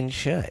open and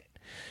shut.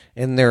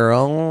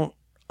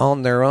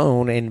 On their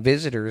own, and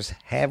visitors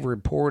have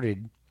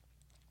reported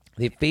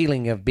the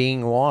feeling of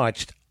being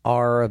watched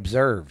or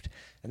observed.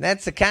 And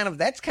that's kind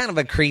of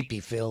a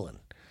creepy feeling.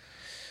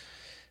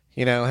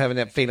 You know, having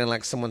that feeling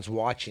like someone's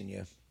watching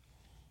you.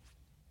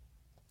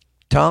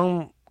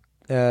 Tom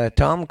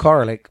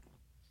Carlick,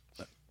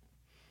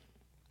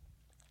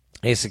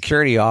 a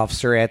security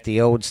officer at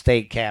the old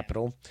state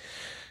capitol,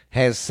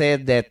 has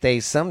said that they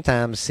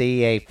sometimes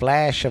see a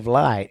flash of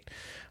light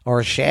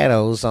or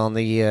shadows on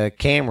the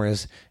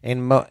cameras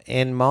and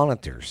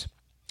monitors.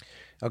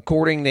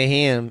 According to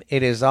him,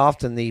 it is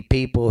often the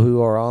people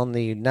who are on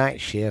the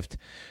night shift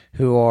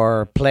who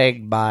are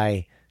plagued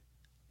by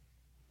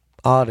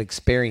odd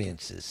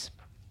experiences.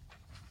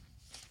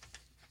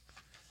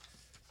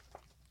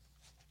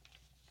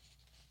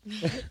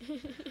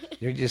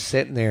 You're just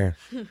sitting there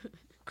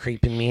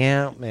creeping me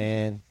out,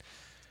 man.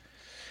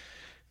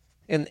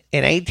 In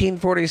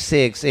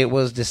 1846, it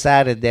was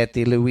decided that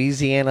the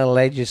Louisiana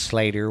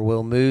legislature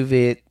will move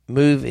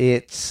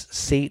its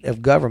seat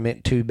of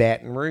government to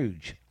Baton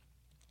Rouge.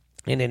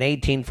 And in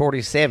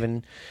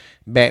 1847,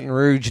 Baton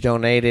Rouge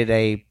donated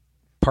a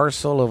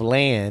parcel of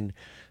land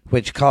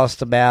which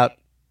cost about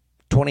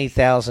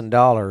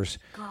 $20,000.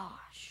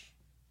 Gosh.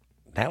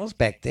 That was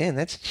back then.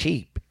 That's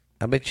cheap.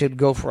 I bet you'd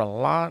go for a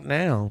lot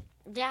now.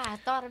 Yeah, I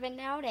thought of it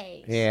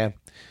nowadays. Yeah.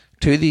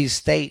 For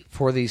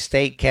the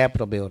state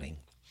capitol building.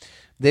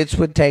 This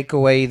would take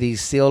away the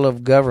seal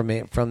of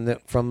government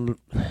from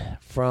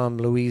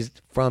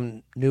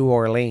New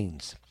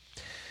Orleans.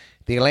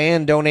 The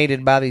land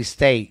donated by the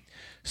state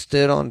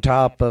stood on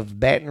top of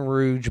Baton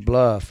Rouge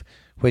Bluff,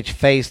 which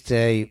faced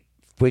the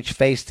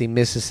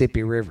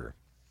Mississippi River.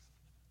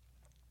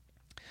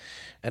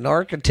 An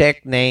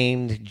architect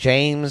named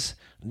James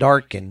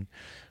Darkin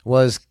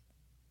was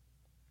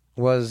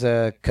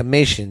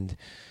commissioned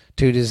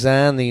to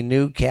design the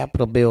new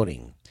Capitol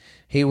building.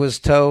 He was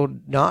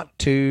told not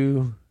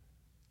to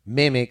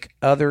mimic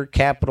other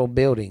Capitol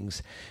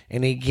buildings,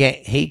 and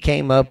he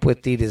came up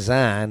with the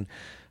design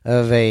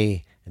of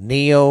a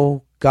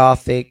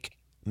neo-Gothic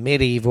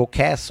medieval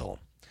castle.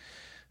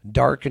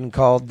 Darkin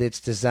called its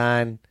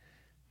design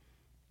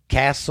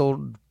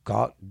Castle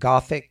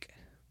Gothic.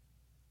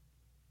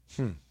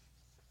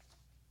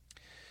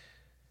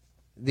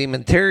 The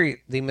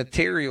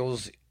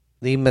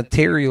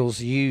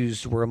materials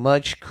used were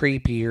much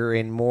creepier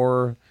and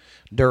more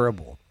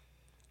durable.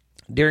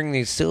 During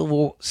the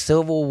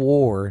Civil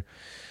War,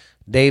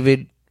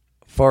 David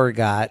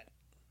Farragut,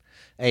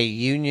 a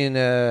Union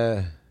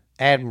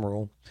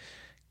admiral,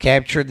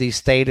 captured the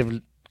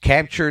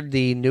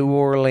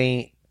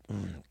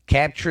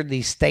captured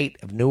the state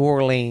of New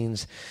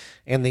Orleans,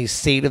 and the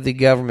seat of the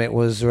government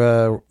was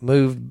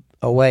moved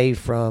away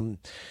from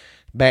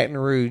Baton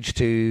Rouge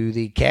to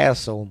the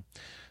castle,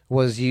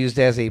 was used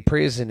as a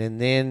prison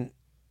and then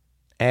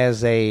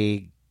as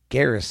a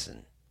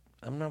garrison.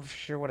 I'm not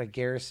sure what a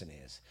garrison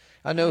is.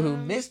 I know who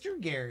Mr.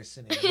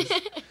 Garrison is.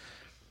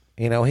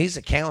 He's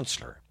a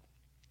counselor.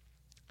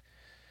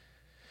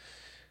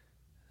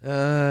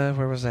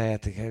 Where was I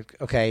at?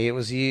 Okay, it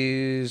was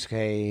used.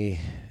 Okay,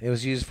 it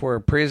was used for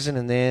a prison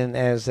and then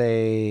as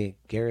a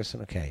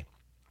garrison. Okay.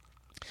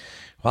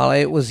 While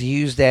it was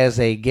used as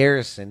a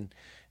garrison,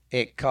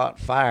 it caught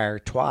fire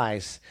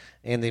twice,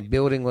 and the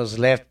building was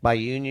left by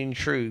Union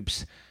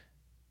troops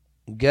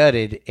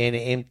gutted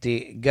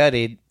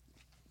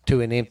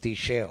to an empty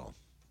shell.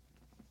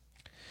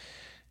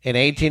 In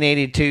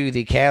 1882,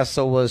 the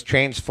castle was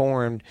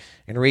transformed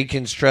and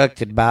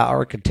reconstructed by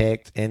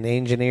architect and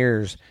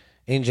engineer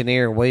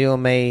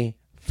William A.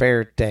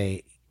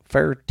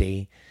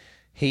 Ferty.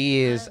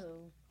 He is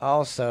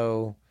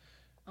also.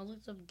 I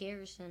looked up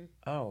garrison.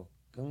 Oh,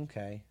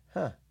 okay.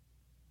 Huh.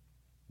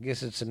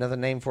 Guess it's another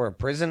name for a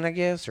prison, I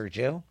guess, or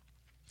jail.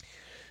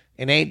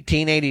 In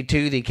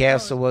 1882, the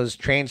castle was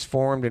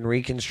transformed and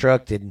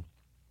reconstructed.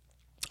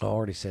 I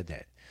already said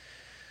that.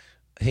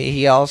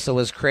 He also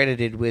was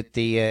credited with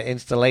the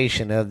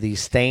installation of the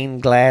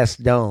stained glass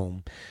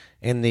dome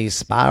and the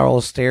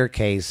spiral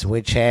staircase,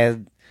 which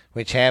have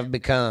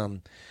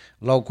become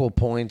local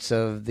points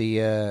of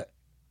the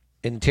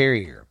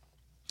interior.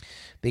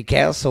 The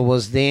castle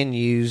was then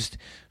used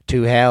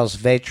to house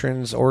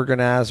veterans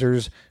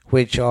organizers,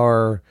 which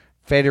are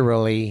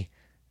federally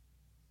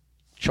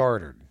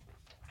chartered.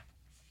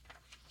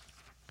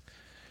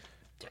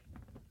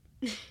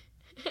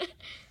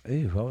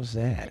 Ooh, what was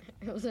that?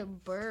 It was a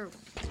burp.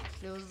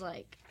 It was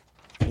like...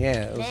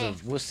 Yeah, it was a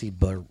wussy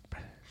burp.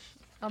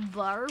 A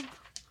burp?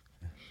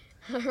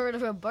 I heard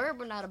of a burp,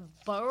 but not a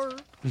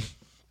burp.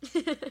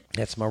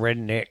 That's my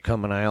redneck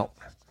coming out.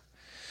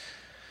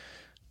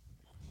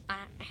 No.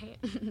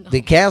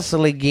 The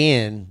castle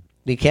again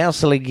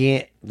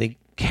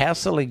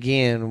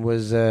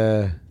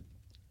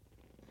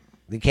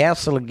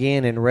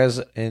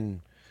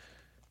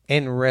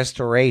in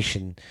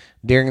restoration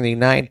during the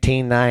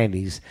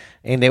 1990s,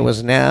 and it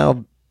was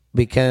now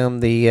become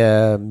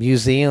the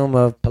Museum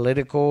of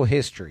Political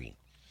History.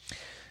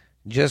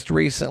 Just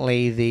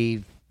recently,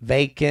 the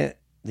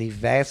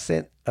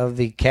facade of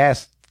the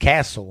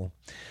castle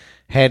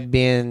had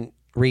been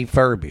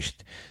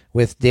refurbished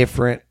with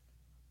different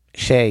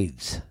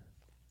shades.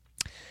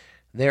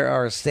 There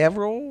are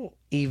several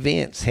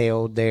events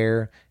held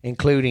there,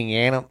 including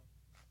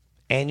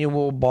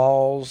annual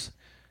balls,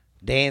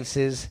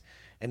 dances,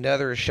 and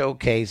other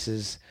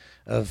showcases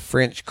of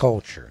French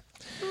culture.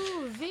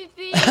 Ooh,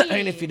 Vivi.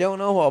 And if you don't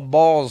know what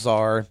balls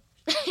are,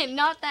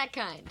 not that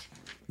kind.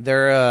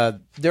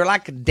 they're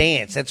like a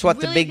dance. That's what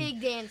really the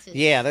big dances.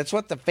 Yeah, that's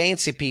what the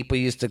fancy people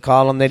used to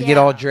call them. They'd get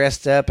all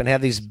dressed up and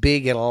have these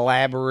big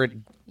elaborate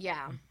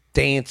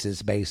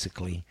dances,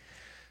 basically.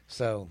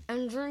 So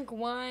and drink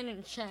wine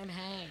and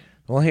champagne.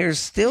 Well, here's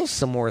still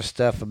some more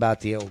stuff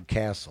about the old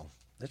castle.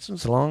 This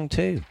one's long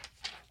too.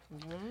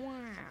 Wow.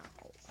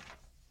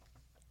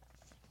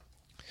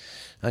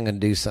 I'm gonna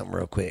do something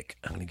real quick.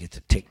 I'm gonna get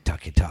the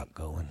TikToky talk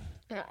going.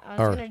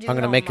 I'm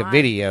gonna make a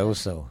video.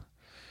 So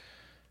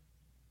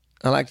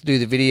I like to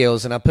do the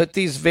videos, and I put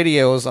these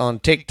videos on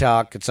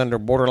TikTok. It's under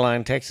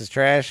Borderline Texas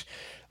Trash,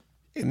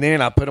 and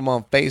then I put them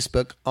on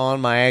Facebook on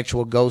my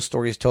actual Ghost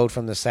Stories Told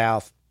from the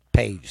South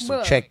page. So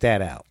Bro, check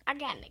that out. I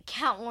got an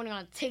account warning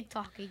on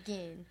TikTok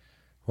again.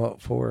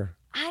 What for?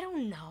 I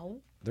don't know.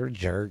 They're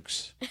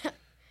jerks.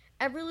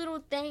 Every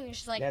little thing is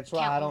just like That's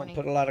why account I don't warning.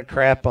 put a lot of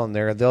crap on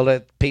there. They'll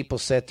let people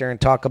sit there and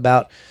talk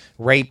about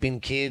raping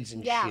kids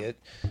and shit.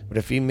 But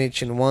if you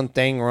mention one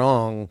thing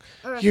wrong,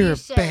 you're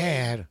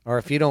bad. Or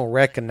if you don't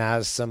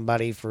recognize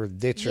somebody for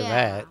this or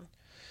that.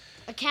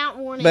 Account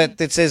warning. But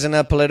this isn't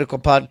a political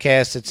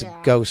podcast. It's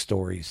a ghost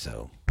story.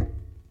 So,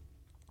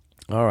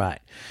 all right.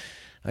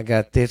 I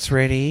got this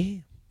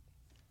ready.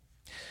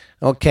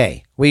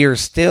 Okay. We are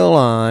still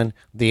on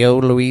the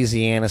old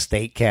Louisiana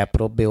State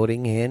Capitol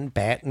building in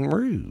Baton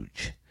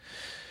Rouge.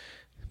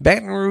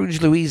 Baton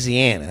Rouge,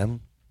 Louisiana.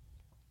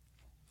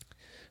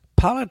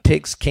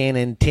 Politics can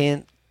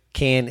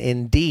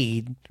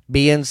indeed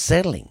be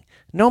unsettling,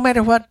 no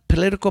matter what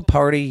political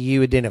party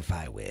you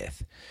identify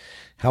with.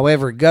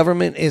 However,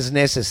 government is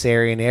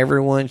necessary and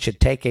everyone should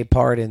take a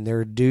part in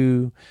their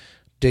due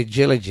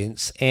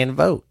diligence and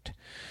vote.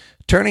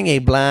 Turning a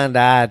blind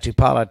eye to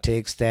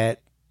politics that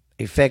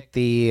affect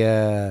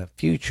the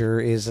future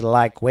is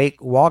like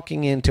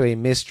walking into a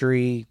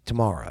mystery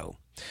tomorrow.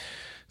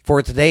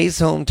 For today's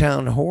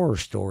hometown horror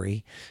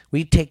story,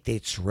 we take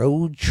this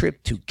road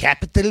trip to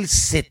capital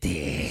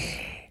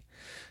city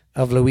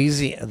of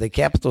Louisiana, the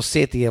capital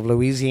city of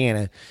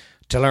Louisiana,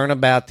 to learn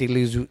about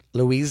the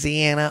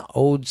Louisiana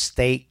Old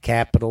State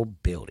Capitol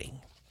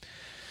building.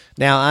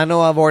 Now, I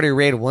know I've already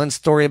read one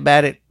story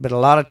about it, but a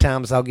lot of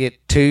times I'll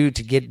get two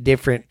to get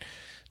different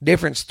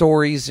different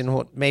stories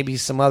and maybe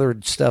some other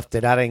stuff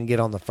that I didn't get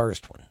on the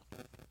first one.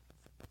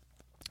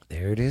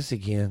 There it is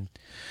again.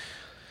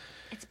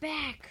 It's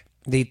back.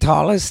 The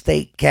tallest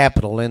state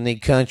capitol in the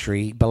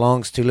country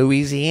belongs to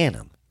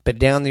Louisiana, but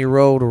down the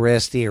road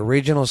rests the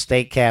original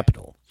state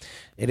capitol.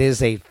 It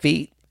is a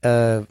feat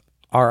of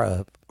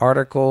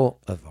article.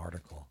 I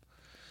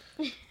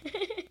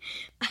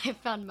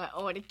found my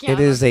own account.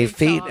 It is on a TikTok.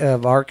 feat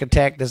of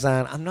architect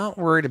design. I'm not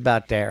worried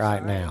about that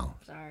right now.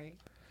 Sorry.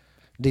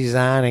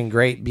 Design and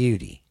great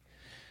beauty.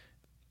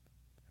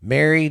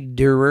 Mary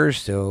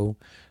DeRusso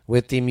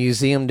with the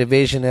Museum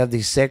Division of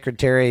the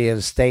Secretary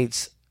of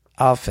State's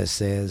office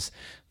says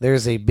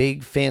there's a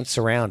big fence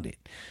around it.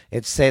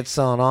 It sits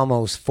on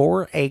almost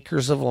 4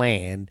 acres of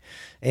land,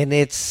 and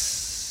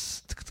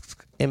it's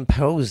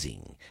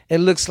imposing. It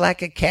looks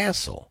like a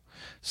castle.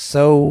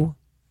 So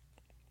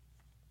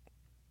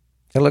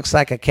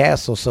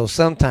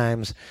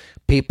sometimes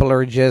people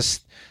are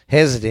just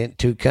hesitant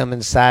to come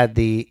inside.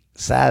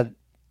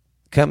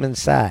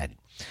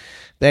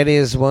 That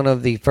is one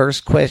of the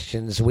first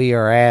questions we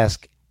are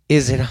asked.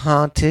 Is it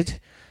haunted?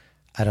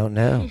 I don't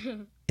know.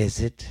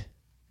 Is it?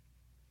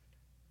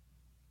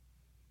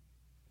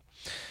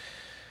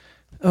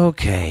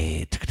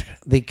 Okay.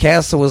 The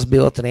castle was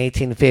built in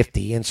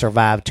 1850 and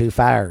survived 2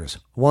 fires,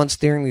 once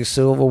during the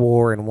Civil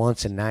War and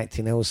once in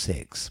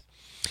 1906.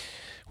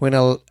 When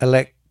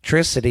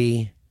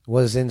electricity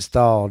was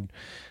installed,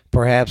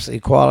 perhaps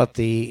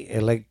equality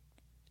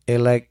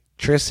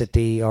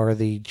electricity are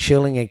the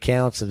chilling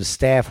accounts of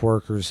staff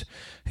workers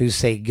who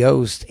say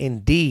ghosts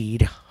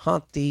indeed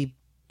haunt the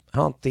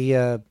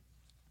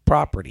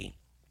property.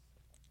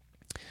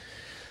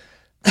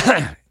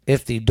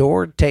 If the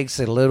door takes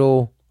a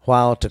little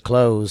while to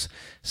close,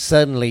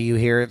 suddenly you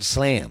hear it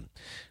slam.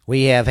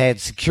 We have had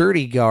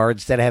security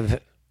guards that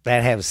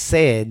have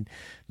said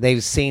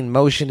they've seen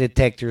motion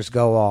detectors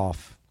go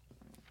off.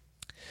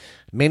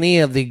 Many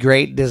of the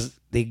great decisions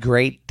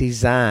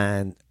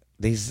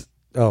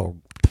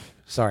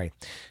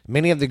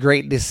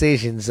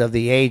of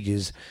the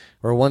ages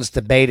were once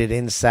debated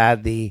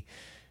inside the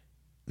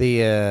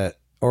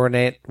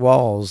ornate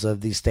walls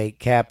of the state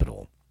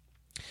capitol.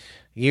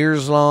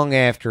 Years long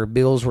after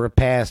bills were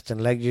passed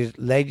and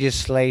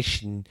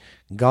legislation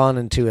gone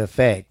into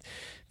effect,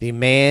 the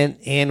men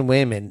and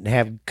women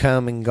have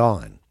come and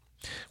gone.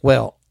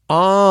 Well,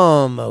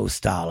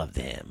 almost all of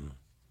them.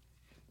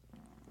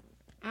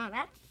 Oh,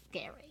 that's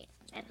scary.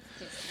 That's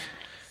just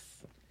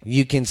nice.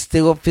 You can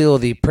still feel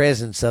the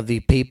presence of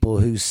the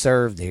people who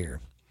served here.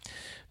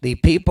 The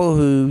people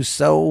who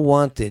so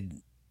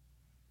wanted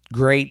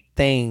great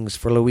things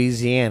for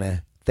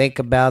Louisiana. Think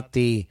about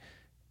the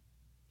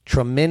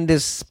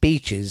tremendous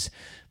speeches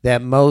that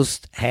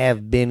most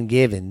have been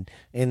given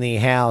in the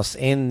House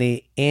in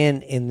the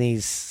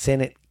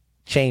Senate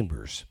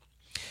chambers.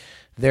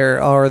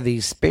 There are the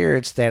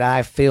spirits that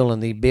I feel in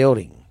the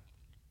building,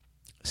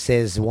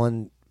 says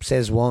one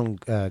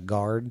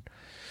guard.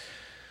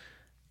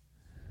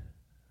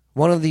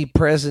 One of the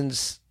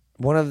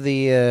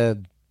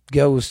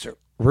ghost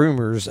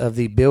rumors of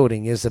the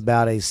building is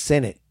about a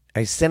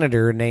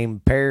senator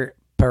named Paris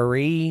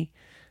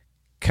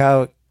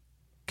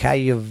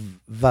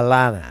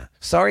Cayavalana.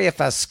 Sorry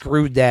if I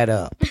screwed that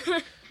up.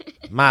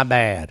 My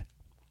bad.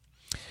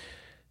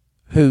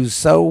 Who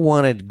so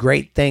wanted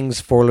great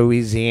things for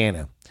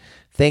Louisiana.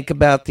 Think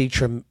about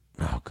oh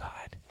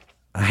God.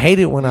 I hate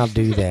it when I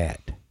do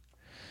that.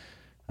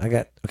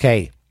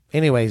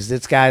 Anyways,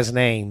 this guy's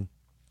name,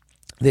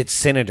 that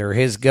senator,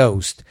 his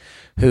ghost,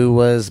 who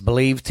was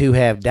believed to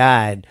have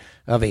died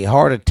of a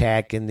heart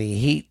attack in the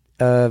heat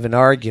of an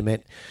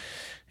argument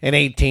in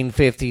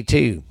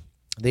 1852.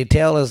 The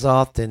tale is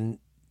often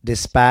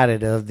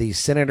despited of the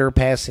senator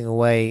passing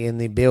away in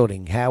the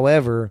building.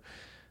 However,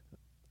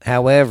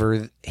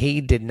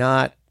 he did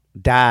not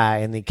die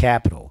in the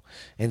Capitol.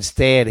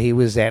 Instead, he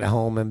was at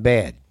home in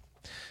bed.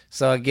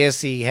 So I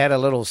guess he had a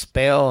little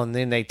spell, and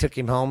then they took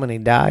him home and he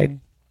died.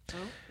 Oh,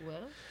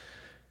 well.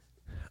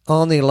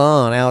 On the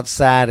lawn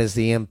outside is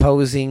the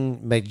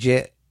imposing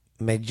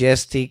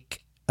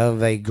majestic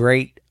of a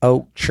great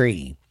oak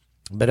tree.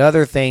 But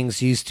other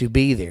things used to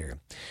be there.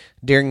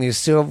 During the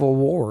Civil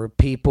War,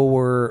 people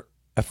were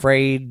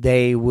afraid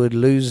they would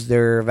lose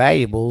their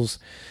valuables,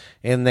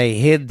 and they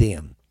hid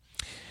them.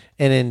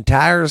 An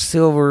entire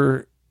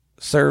silver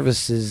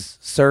service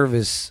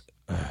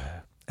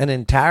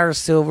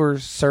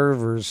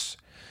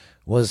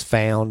was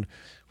found,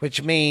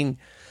 which mean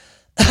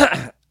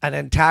an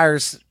entire.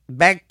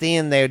 Back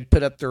then, they would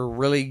put up their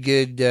really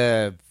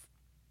good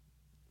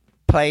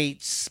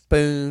plates,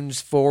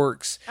 spoons,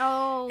 forks,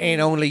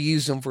 and only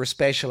use them for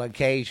special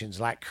occasions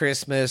like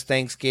Christmas,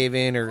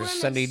 Thanksgiving, or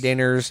Sunday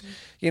dinners,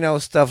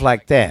 stuff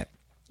like that.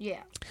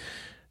 Yeah.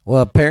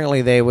 Well,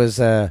 apparently they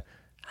was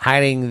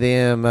hiding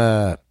them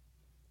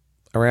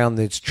around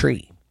this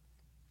tree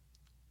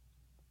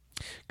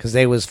because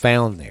they was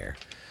found there.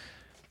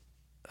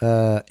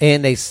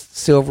 And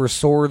silver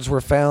swords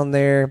were found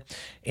there,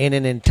 and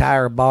an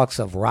entire box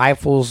of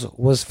rifles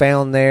was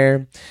found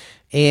there,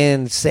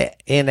 and a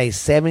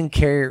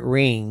 7-carat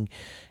ring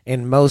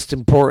and most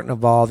important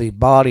of all, the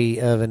body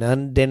of an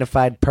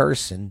unidentified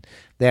person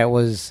that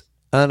was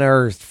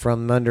unearthed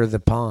from under the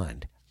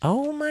pond.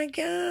 Oh my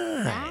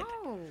God.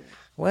 Oh.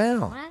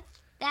 Well, What?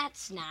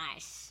 That's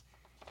nice.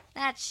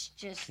 That's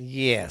just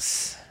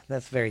yes,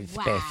 that's very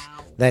special.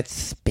 wow. That's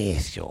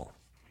special.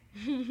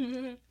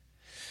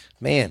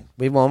 Man,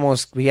 we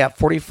got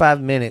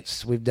 45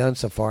 minutes we've done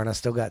so far, and I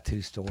still got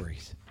 2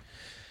 stories.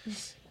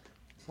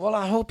 Well,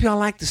 I hope y'all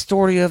like the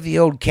story of the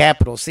old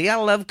Capitol. See, I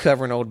love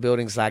covering old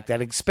buildings like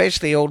that,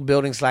 especially old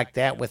buildings like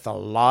that with a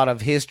lot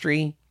of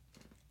history,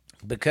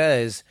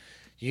 because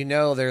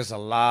there's a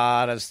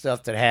lot of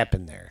stuff that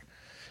happened there.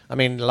 I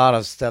mean, a lot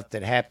of stuff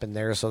that happened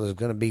there, so there's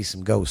going to be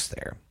some ghosts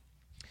there.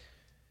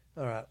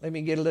 All right, let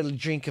me get a little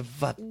drink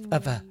of a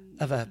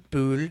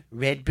Bull,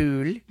 Red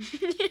Bull.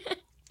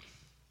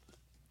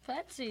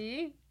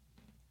 Fancy.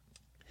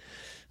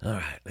 All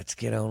right, let's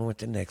get on with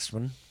the next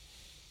one.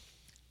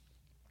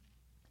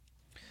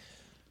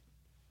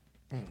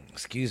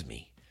 Excuse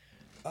me.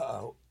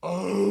 Uh-oh.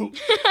 Oh.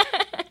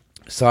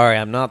 Sorry,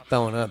 I'm not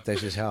throwing up.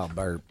 That's just how I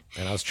burp.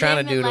 And I was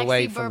trying to do it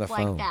away from the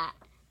phone. Like that.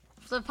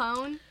 The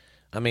phone?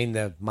 I mean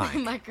the mic.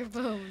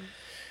 Microphone.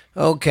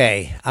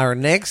 Okay, our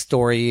next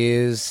story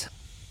is...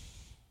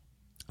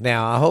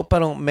 Now, I hope I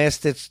don't mess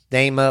this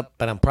name up,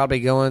 but I'm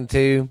probably going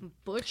to.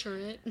 Butcher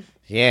it.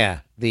 Yeah,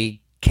 the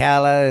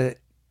Casayo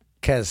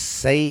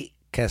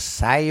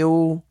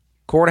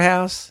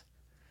Courthouse.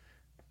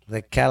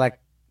 The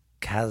Calakazoo.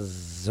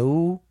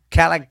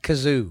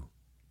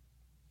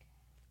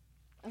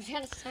 I'm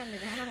trying to sound it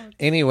out.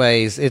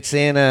 Anyways, it's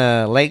in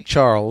Lake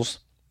Charles,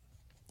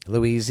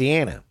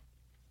 Louisiana.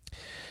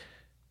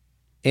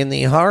 In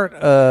the heart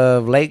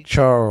of Lake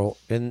Charles,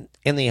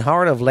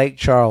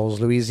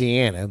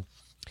 Louisiana,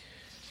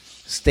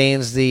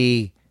 stands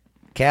the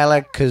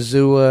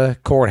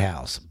Kalakazoa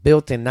Courthouse.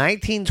 Built in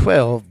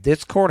 1912,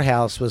 this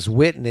courthouse has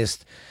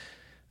witnessed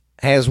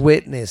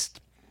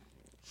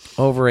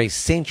over a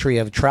century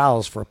of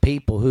trials for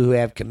people who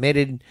have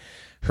committed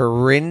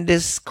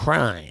horrendous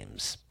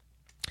crimes.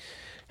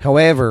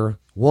 However,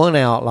 one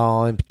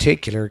outlaw in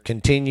particular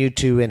continued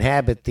to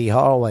inhabit the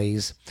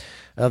hallways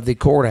of the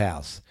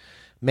courthouse,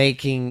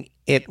 making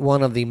it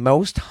one of the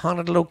most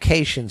haunted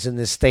locations in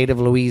the state of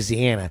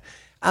Louisiana.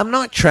 I'm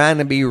not trying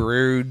to be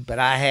rude, but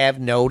I have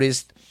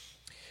noticed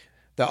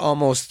the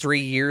almost 3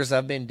 years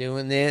I've been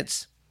doing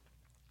this,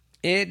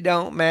 it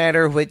don't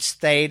matter which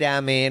state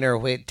I'm in or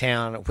which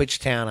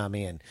town I'm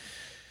in.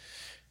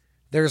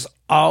 There's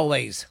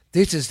always,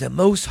 this is the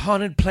most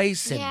haunted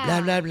place and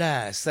blah, blah,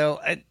 blah. So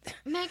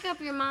make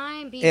up your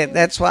mind, people.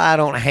 That's why I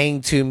don't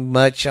hang too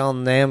much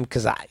on them,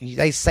 because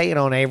they say it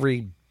on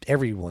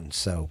everyone.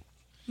 So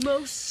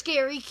most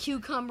scary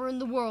cucumber in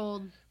the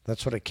world.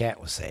 That's what a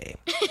cat was saying.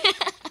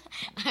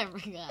 I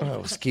forgot. Oh,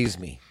 excuse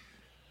me.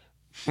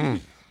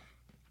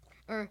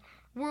 Or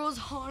world's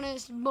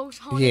most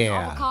haunted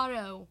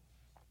avocado.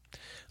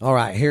 All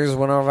right, here's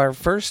one of our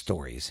first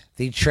stories.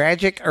 The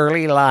tragic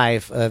early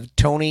life of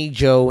Tony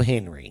Joe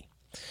Henry.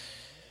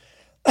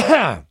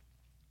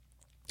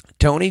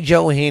 Tony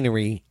Joe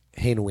Henry,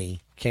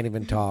 can't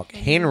even talk.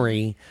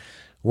 Henry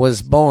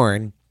was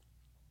born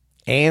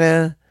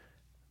Anna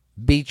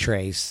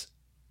Beatrice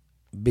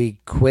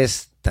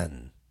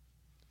McQuiston.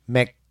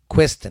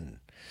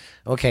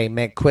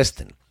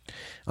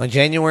 On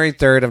January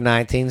 3rd of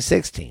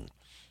 1916.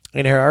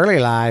 In her early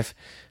life,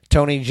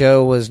 Tony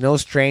Joe was no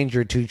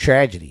stranger to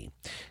tragedy,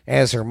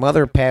 as her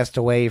mother passed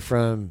away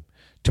from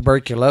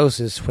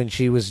tuberculosis when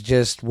she was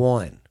just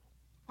 1.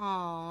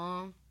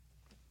 Aww.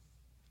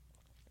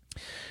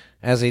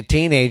 As a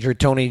teenager,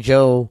 Tony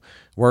Joe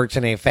worked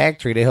in a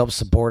factory to help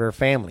support her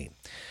family.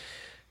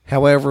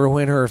 However,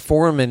 when her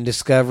foreman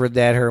discovered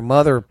that her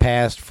mother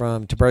passed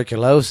from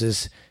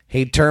tuberculosis,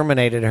 he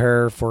terminated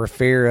her for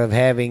fear of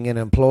having an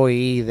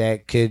employee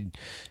that could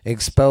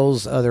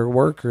expose other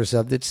workers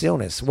of this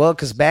illness. Well,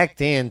 because back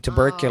then,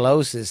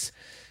 tuberculosis,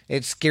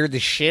 it scared the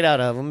shit out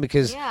of them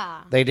because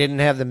they didn't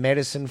have the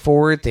medicine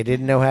for it. They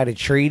didn't know how to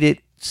treat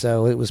it.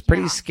 So it was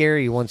pretty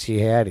scary once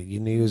you had it.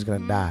 You knew you was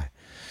going to die.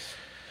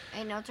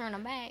 Ain't no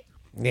turning back.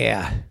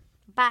 Yeah.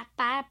 Bye,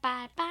 bye,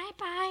 bye, bye,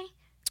 bye.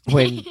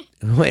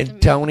 When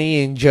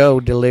Tony and Joe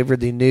delivered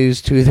the news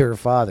to their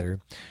father,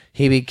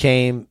 he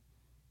became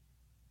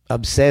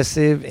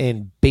obsessive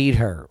and beat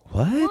her.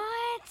 What?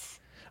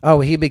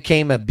 Oh, he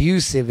became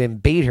abusive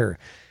and beat her.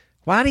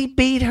 Why'd he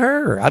beat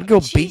her? I'd go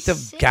beat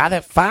the guy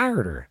that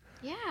fired her.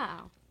 Yeah.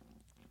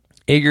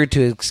 Eager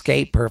to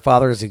escape her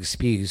father's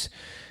abuse,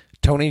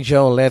 Tony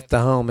Joe left the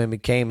home and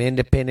became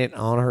independent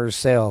on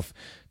herself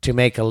to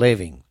make a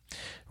living,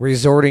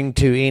 resorting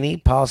to any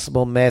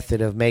possible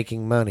method of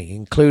making money,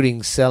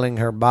 including selling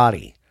her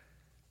body.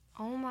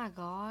 Oh my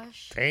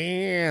gosh.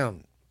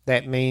 Damn.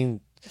 That means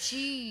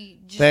she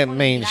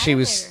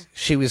was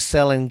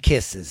selling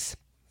kisses.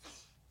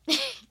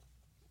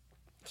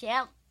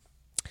 Yep.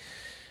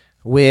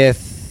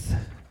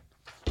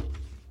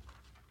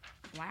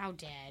 Wow,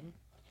 Dad.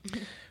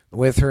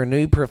 With her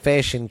new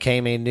profession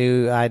came a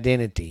new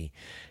identity,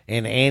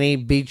 and Annie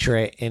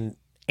Beatrice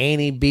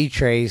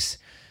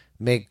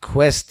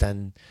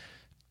McQuestion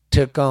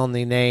took on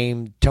the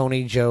name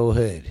Tony Joe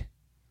Hood.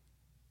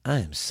 I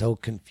am so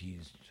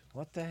confused.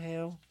 What the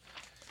hell?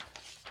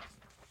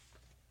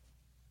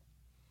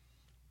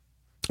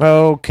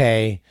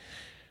 Okay.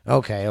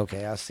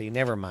 I see.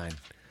 Never mind.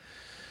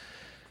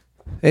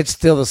 It's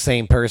still the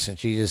same person.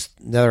 She just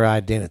another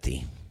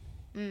identity.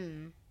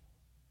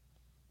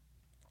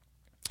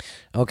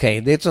 Okay,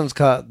 this one's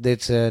called.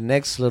 This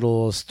next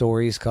little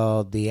story is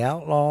called "The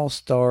Outlaw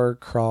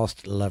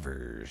Star-Crossed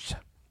Lovers."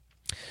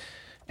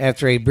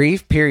 After a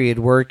brief period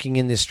working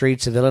in the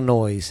streets of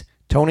Illinois,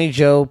 Tony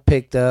Joe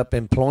picked up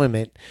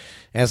employment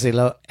at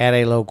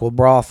a local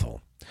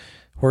brothel,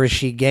 where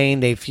she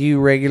gained a few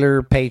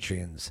regular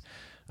patrons.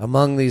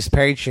 Among these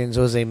patrons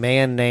was a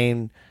man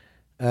named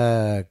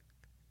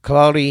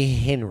Claudie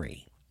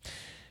Henry.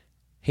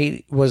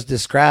 He was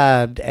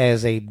described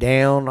as a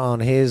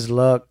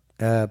down-on-his-luck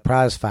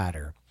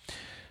prizefighter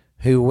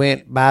who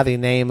went by the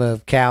name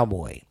of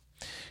Cowboy.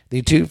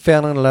 The two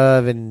fell in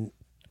love and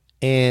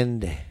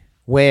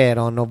wed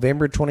on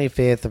November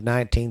 25th of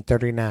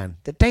 1939,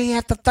 the day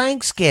after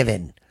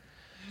Thanksgiving.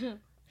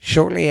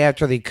 Shortly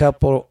after the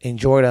couple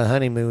enjoyed a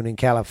honeymoon in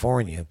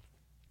California,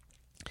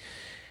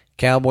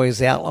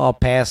 Cowboy's outlaw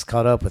past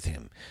caught up with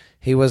him.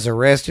 He was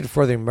arrested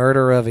for the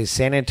murder of a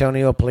San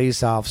Antonio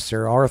police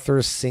officer,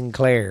 Arthur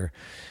Sinclair,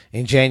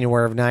 in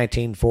January of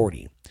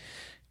 1940.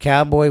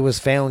 Cowboy was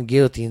found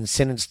guilty and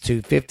sentenced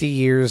to 50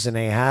 years in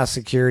a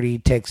high-security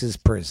Texas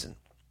prison.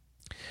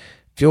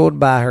 Fueled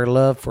by her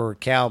love for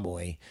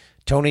Cowboy,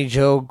 Tony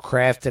Joe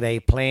crafted a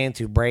plan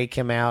to break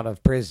him out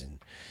of prison.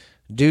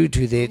 Due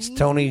to this,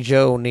 Tony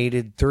Joe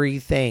needed three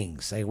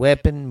things: a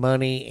weapon,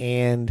 money,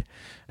 and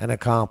an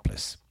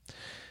accomplice.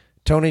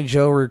 Tony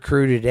Joe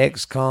recruited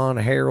ex-con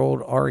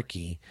Harold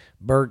Archie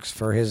Burks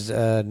for his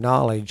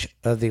knowledge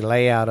of the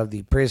layout of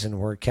the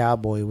prison where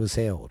Cowboy was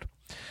held.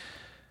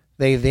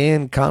 They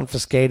then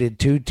convinced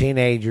two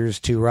teenagers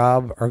to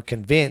rob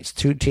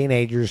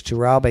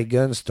a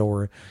gun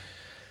store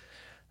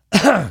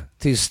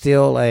to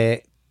steal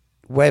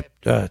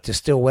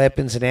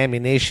weapons and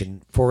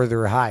ammunition for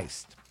their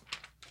heist.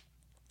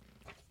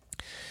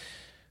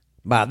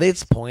 By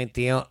this point,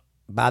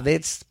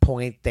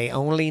 they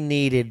only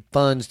needed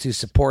funds to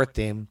support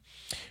them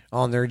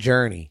on their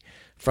journey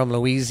from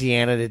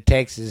Louisiana to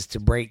Texas to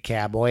break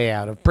Cowboy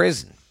out of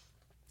prison.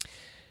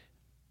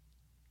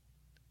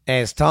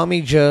 As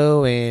Tommy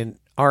Joe and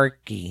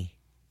Archie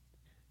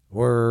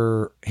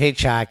were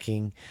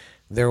hitchhiking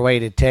their way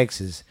to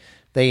Texas,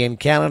 they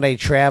encountered a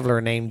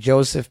traveler named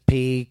Joseph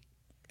P.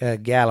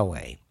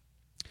 Galloway.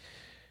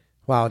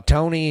 While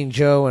Tony and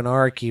Joe and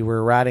Archie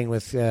were riding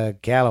with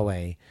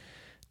Galloway,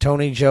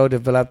 Tony Joe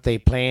developed a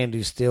plan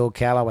to steal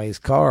Calloway's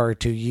car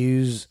to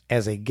use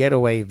as a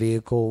getaway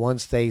vehicle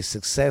once they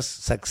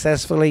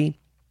successfully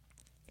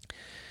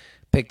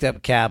picked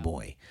up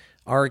Cowboy.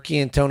 Archie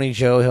and Tony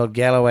Joe held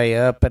Galloway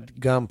up at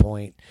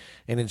gunpoint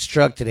and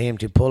instructed him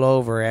to pull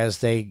over as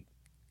they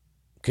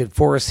could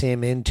force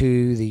him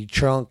into the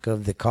trunk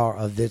of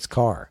this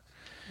car.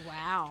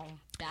 Wow,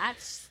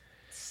 that's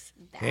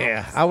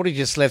yeah. I would have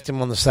just left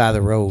him on the side of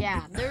the road.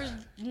 Yeah, there's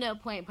no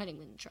point in putting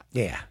him in the trunk.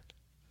 Yeah.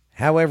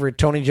 However,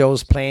 Tony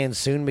Joe's plan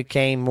soon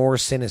became more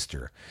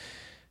sinister,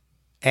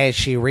 as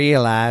she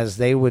realized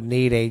they would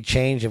need a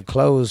change of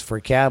clothes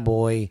for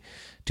Cowboy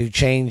to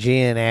change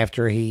in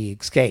after he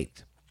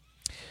escaped.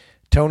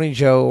 Tony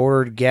Joe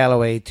ordered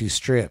Galloway to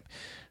strip.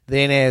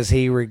 Then, as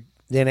he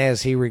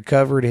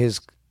recovered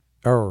his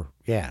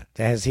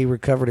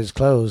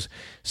clothes,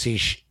 she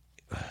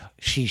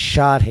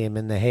shot him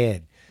in the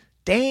head.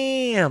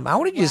 Damn! I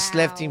would have just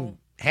left him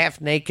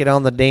half naked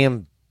on the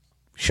damn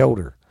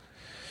shoulder.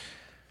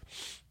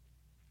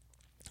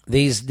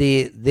 This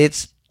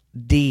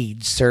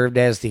deed served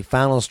as the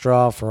final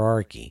straw for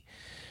Archie.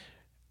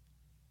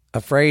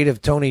 Afraid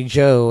of Tony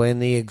Joe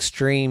and the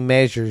extreme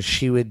measures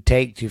she would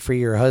take to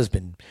free her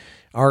husband,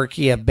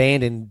 Archie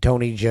abandoned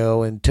Tony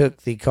Joe and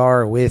took the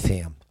car with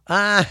him.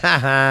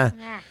 Tony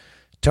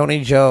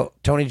Joe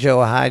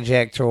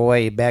hijacked her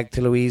way back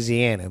to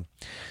Louisiana,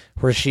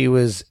 where she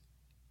was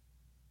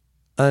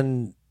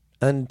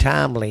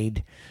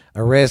untimely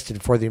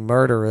arrested for the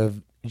murder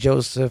of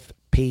Joseph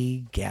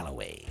P.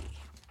 Galloway.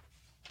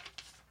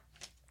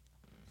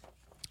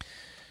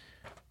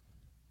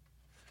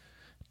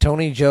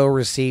 Tony Joe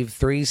received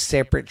 3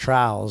 separate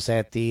trials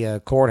at the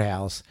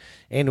courthouse,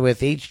 and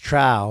with each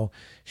trial,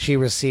 she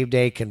received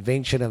a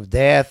conviction of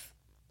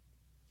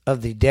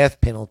the death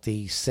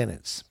penalty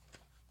sentence.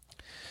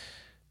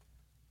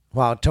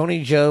 While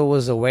Tony Joe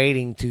was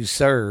awaiting to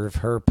serve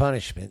her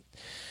punishment,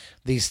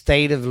 the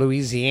state of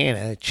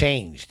Louisiana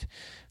changed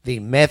the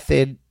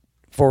method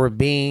for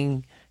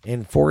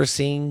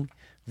enforcing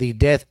the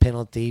death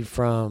penalty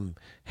from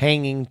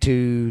hanging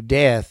to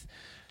death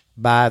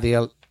by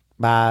the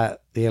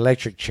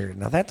electric chair.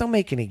 Now, that don't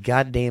make any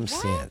goddamn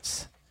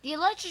sense. The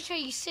electric chair,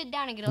 you sit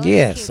down and get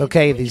electrocuted. Yes,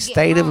 okay. The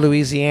state of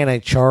Louisiana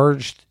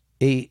changed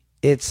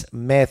its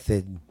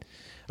method.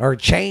 Or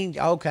changed.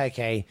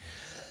 Okay.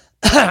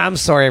 I'm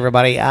sorry,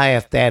 everybody. I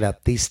effed that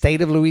up. The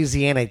state of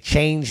Louisiana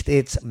changed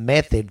its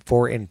method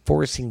for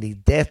enforcing the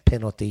death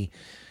penalty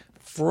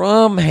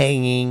from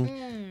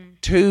hanging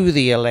to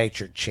the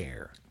electric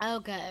chair.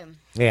 Okay.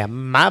 Yeah,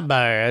 my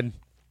bad.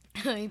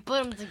 You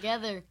put them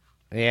together.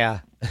 Yeah.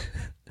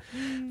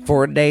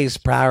 4 days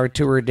prior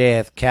to her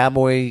death,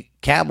 Cowboy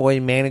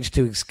managed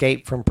to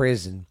escape from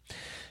prison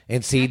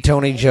and see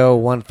Tony Joe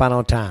one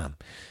final time.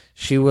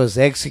 She was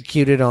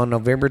executed on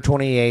November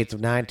 28th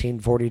of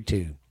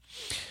 1942.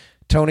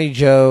 Tony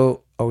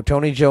Joe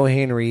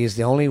Henry is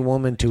the only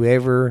woman to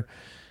ever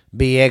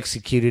be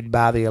executed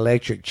by the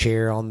electric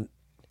chair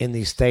in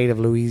the state of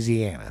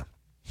Louisiana.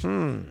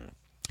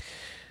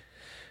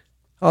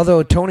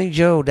 Although Tony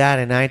Joe died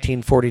in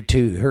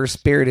 1942, her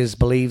spirit is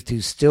believed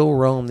to still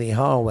roam the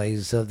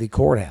hallways of the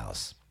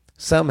courthouse.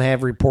 Some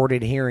have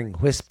reported hearing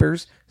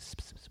whispers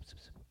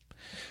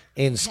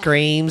and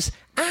screams,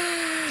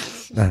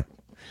 and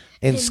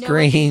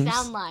screams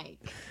Sound like.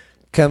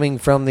 coming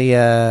from the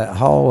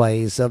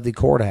hallways of the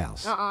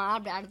courthouse.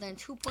 I'd done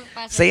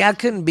 2.5. See, I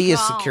couldn't be a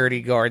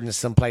security guard in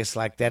some place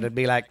like that. It'd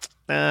be like,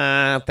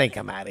 I think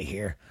I'm out of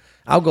here.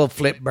 I'll go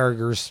flip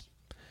burgers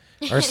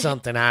or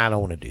something. I don't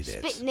want to do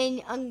this. Spitting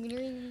in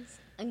onions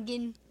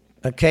again.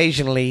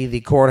 Occasionally,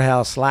 the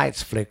courthouse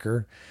lights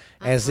flicker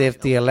as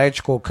if the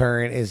electrical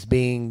current is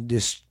being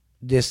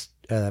disrupted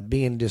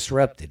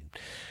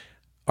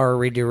or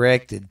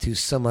redirected to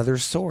some other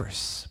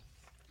source.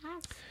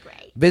 That's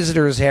great.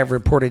 Visitors have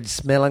reported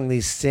smelling the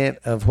scent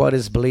of what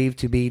is believed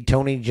to be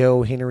Tony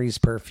Joe Henry's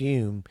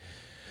perfume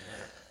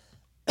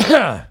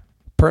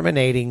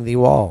permeating the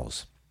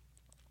walls,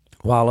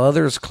 while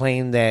others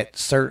claim that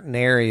certain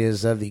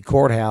areas of the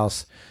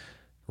courthouse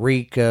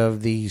reek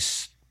of the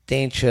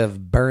stench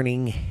of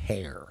burning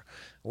hair.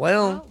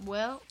 Well,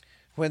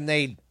 when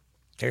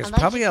there's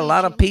probably a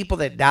lot of people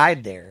that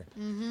died there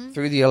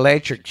through the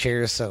electric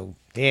chair, so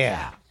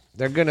yeah,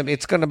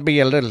 it's gonna be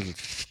a little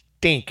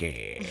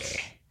stinky.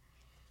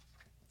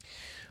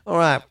 All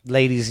right,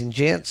 ladies and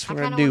gents, we're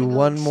gonna do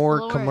one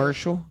more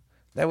commercial.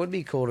 That would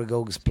be cool to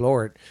go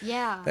explore it.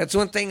 Yeah. That's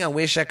one thing I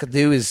wish I could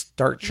do is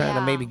start trying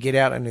to maybe get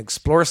out and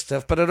explore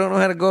stuff, but I don't know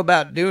how to go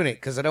about doing it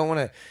because I don't want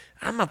to.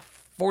 I'm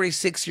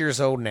 46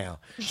 years old now.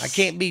 I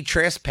can't be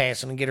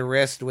trespassing and get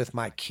arrested with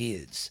my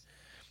kids.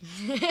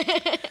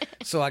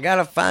 So I got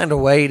to find a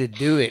way to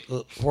do it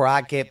where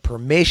I get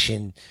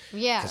permission.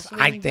 Yeah. So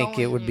I think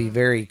it would be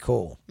very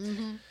cool.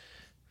 Mm-hmm.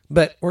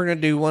 But we're going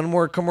to do one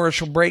more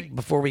commercial break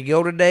before we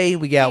go today.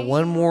 We got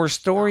one more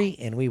story,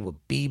 and we will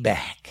be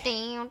back.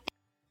 Well,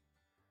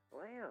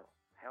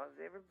 how's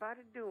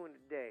everybody doing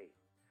today?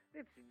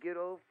 It's your good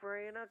old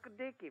friend Uncle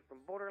Dickie from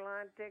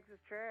Borderline Texas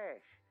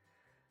Trash.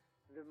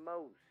 The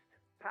most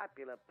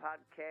popular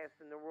podcast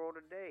in the world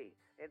today.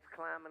 It's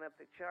climbing up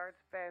the charts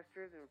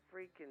faster than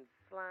freaking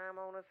slime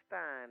on a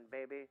stein,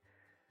 baby.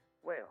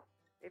 Well,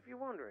 if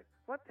you're wondering,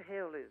 what the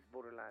hell is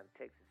Borderline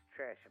Texas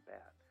Trash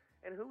about?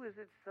 And who is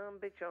its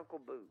sumbitch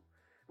Uncle Boo?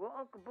 Well,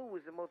 Uncle Boo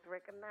is the most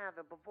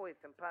recognizable voice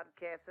in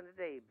podcasting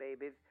today,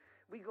 babies.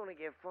 We gonna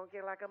get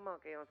funky like a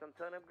monkey on some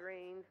turnip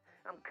greens.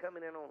 I'm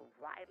coming in on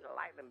white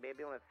lightning,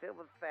 baby, on a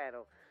silver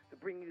saddle to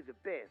bring you the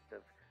best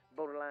of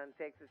Borderline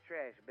Texas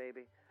Trash,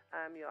 baby.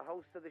 I'm your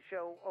host of the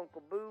show,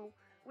 Uncle Boo.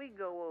 We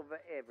go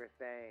over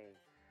everything.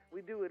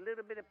 We do a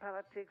little bit of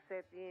politics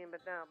at the end,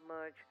 but not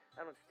much.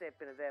 I don't step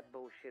into that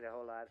bullshit a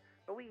whole lot.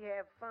 But we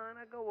have fun.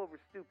 I go over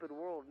stupid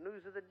world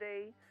news of the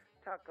day,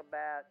 talk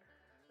about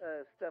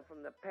stuff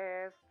from the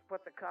past,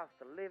 what the cost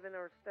of living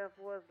or stuff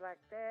was like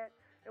that.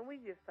 And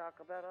we just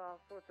talk about all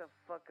sorts of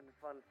fucking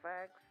fun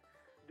facts,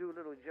 do a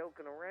little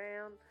joking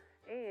around.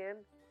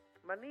 And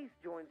my niece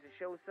joins the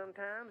show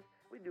sometimes.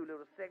 We do a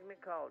little segment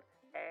called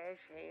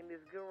Ash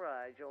Handy's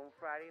Garage on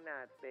Friday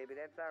nights, baby.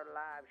 That's our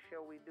live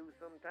show we do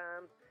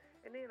sometimes.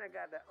 And then I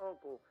got the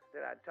uncle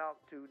that I talk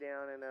to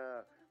down in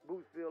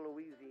Boothville,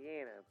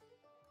 Louisiana.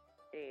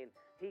 And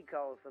he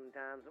calls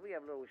sometimes. And we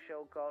have a little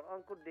show called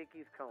Uncle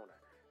Dickie's Corner.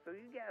 So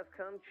you guys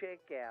come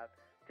check out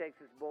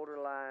Texas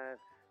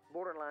Borderline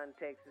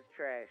Texas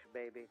Trash,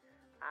 baby.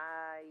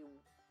 I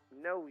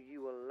know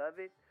you will love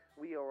it.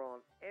 We are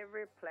on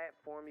every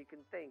platform you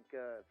can think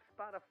of.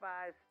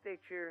 Spotify,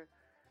 Stitcher,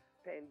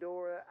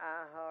 Pandora,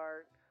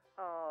 iHeart.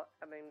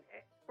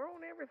 We're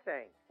on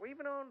everything. We're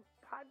even on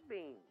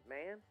Podbean,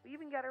 man. We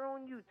even got our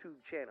own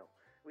YouTube channel.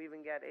 We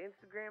even got an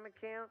Instagram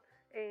account,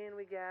 and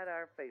we got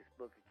our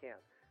Facebook account.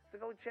 So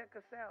go check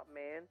us out,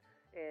 man,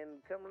 and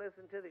come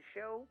listen to the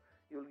show.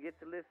 You'll get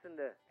to listen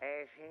to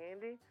Ash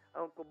Handy,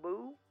 Uncle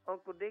Boo,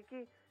 Uncle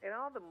Dickie, and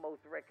all the most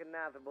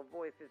recognizable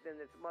voices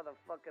in this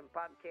motherfucking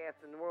podcast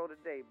in the world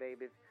today,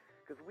 babies.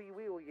 Because we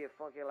will get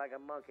funky like a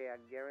monkey, I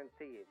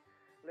guarantee it.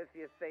 Let's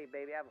just say,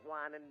 baby, I've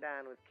wined and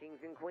dined with kings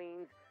and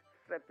queens,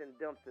 slept in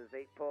dumpsters,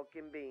 ate pork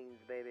and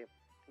beans, baby.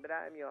 But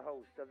I am your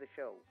host of the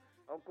show,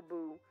 Uncle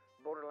Boo,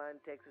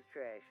 Borderline Texas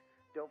Trash.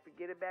 Don't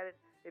forget about it.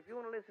 If you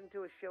want to listen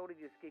to a show to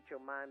just get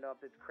your mind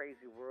off this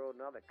crazy world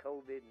and all the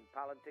COVID and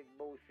politics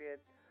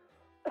bullshit,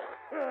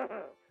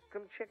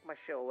 come check my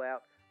show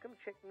out. Come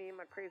check me and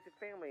my crazy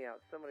family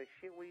out. Some of the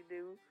shit we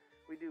do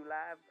We do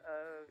live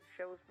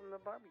shows from the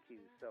barbecue.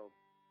 So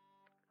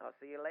I'll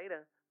see you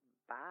later.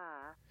 Bye.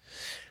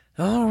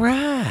 All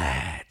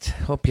right.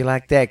 Hope you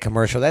like that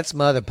commercial. That's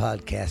my other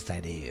podcast I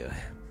do.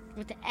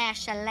 With the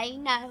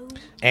Ashaleno.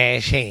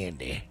 Ash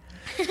Handy.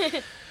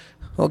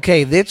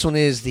 Okay, this one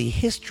is the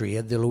history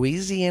of the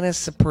Louisiana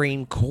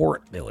Supreme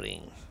Court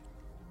building.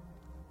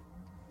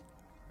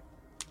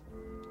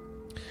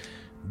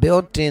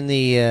 Built in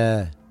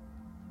the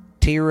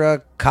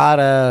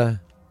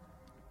terracotta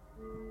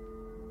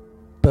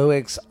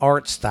Boex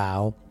art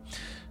style,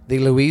 the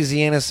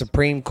Louisiana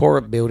Supreme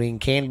Court building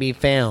can be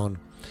found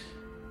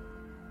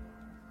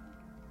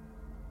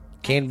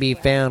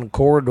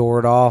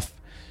corridored off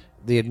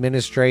the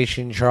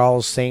Administration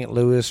Charles St.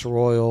 Louis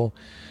Royal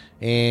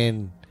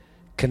and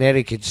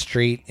Connecticut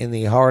Street in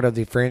the heart of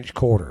the French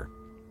Quarter.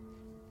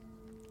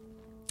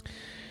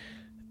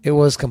 It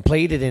was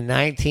completed in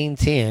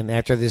 1910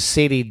 after the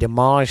city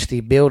demolished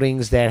the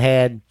buildings that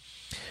had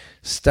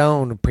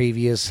stoned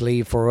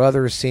previously for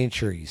other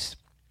centuries.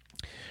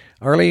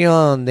 Early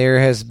on, there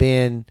has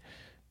been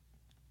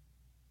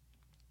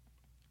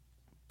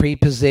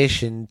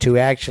preposition to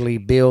actually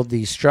build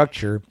the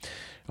structure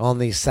on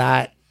the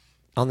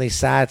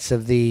sites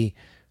of the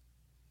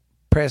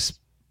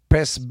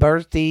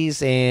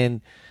Presbyteries and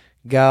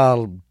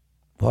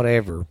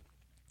whatever.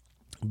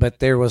 But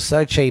there was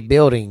such a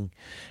building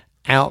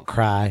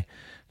outcry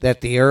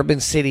that the urban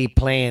city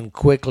plan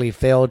quickly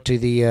fell to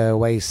the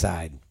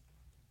wayside.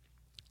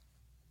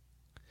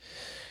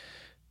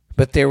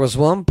 But there was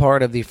one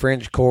part of the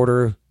French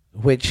Quarter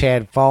which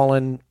had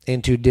fallen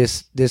into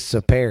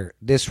disrepair,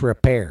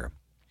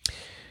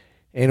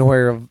 and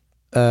where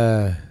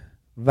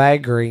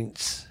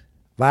vagrants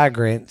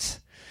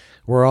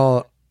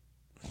were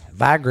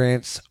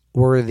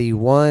the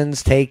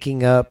ones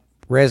taking up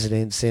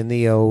residence in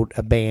the old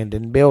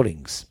abandoned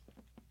buildings.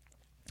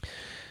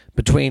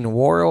 Between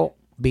Royal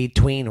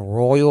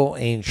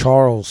and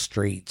Charles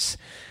Streets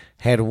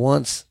had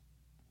once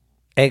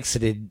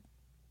exited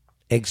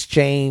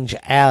Exchange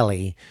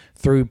Alley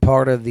through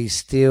part of the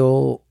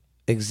still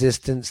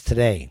existence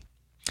today.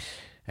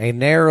 A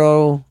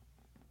narrow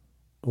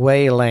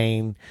way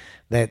lane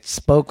that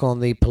spoke on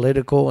the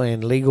political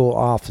and legal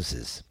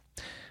offices.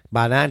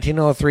 By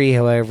 1903,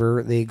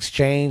 however, the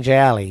Exchange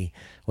Alley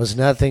was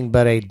nothing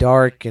but a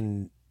dark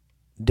and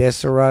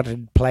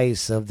desolated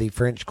place of the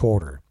French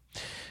Quarter,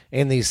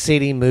 and the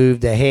city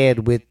moved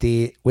ahead with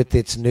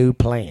its new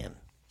plan.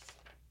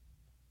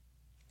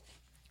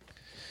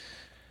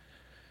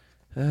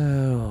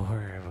 Oh,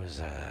 where was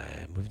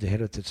I? Moved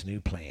ahead with its new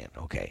plan.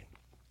 Okay.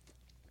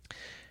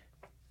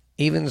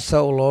 Even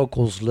so,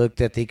 locals looked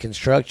at the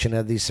construction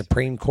of the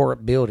Supreme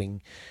Court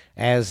building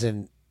as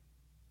an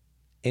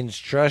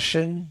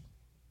instruction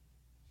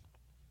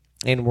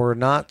and were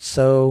not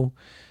so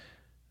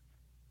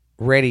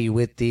ready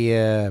with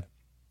the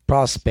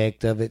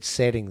prospect of its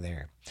setting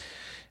there.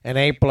 In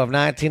April of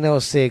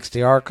 1906,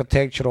 the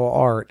Architectural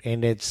Art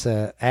and its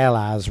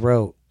allies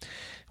wrote,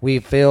 "We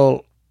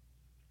feel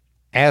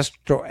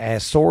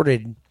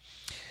assorted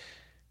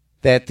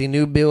that the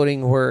new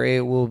building where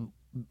it will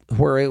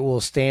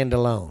stand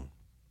alone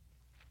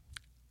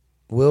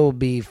will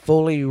be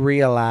fully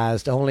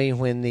realized only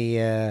when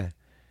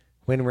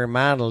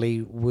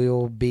remodelly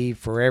will be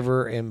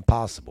forever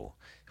impossible."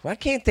 Why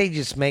can't they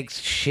just make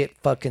shit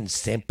fucking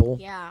simple?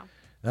 Yeah.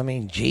 I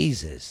mean,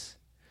 Jesus.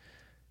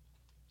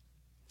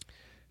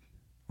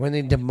 When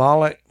the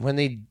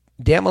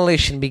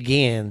demolition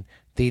began,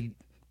 the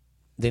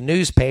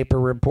newspaper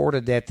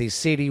reported that the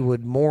city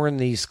would mourn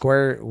these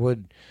squares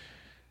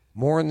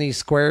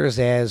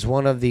as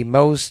one of the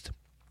most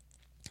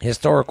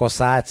historical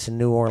sites in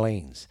New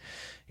Orleans.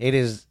 It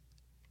is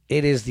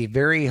the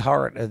very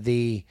heart of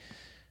the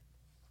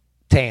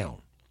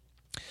town.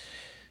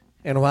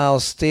 And while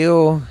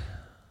still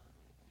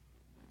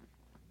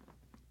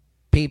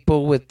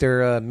people with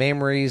their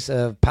memories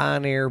of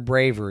pioneer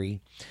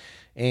bravery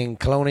and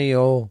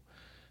colonial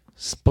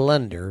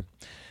splendor,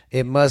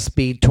 it must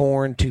be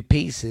torn to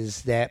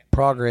pieces that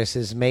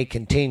progresses may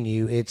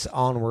continue its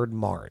onward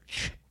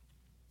march.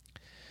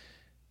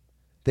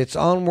 This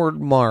onward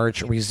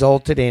march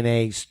resulted in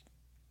a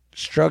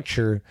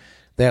structure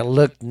that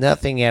looked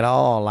nothing at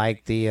all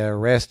like the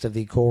rest of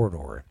the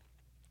corridor.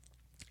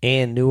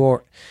 And New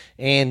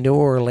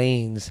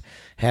Orleans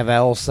have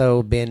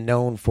also been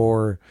known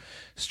for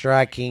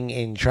striking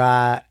and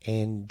try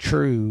and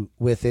true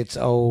with its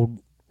old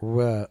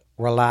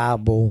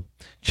reliable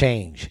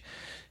change.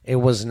 It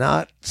was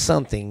not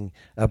something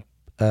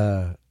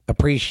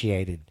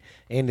appreciated,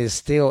 and it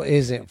still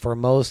isn't for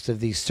most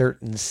of the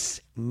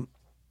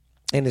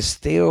in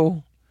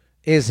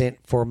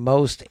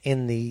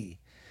the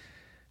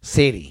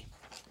city.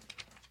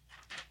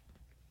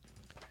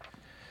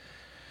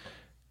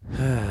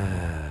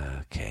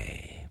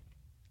 Okay.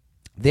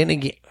 Then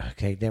again,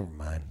 okay, never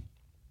mind.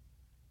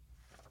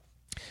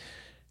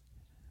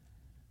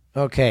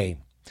 Okay.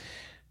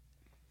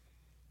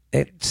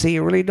 It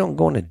really don't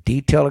go into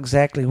detail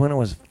exactly when it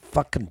was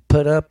fucking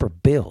put up or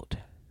built.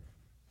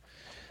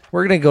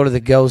 We're going to go to the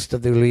ghost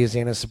of the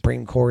Louisiana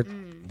Supreme Court.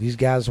 These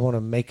guys want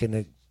to make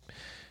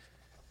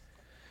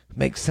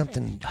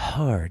something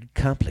hard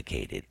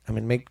complicated.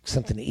 Make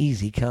something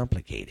easy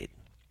complicated.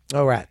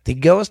 All right. The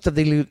ghost of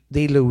the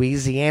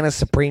Louisiana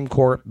Supreme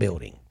Court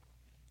building.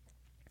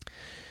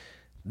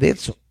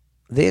 This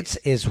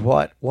is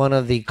what one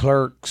of the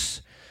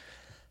clerks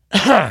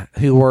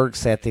who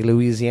works at the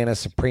Louisiana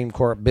Supreme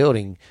Court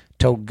building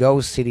told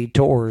Ghost City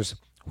Tours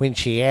when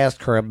she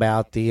asked her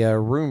about the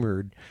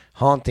rumored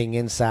haunting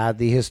inside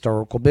the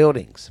historical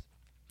buildings.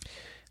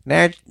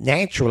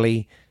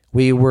 Naturally,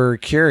 we were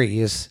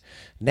curious.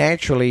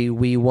 Naturally,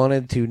 we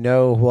wanted to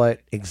know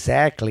what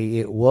exactly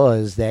it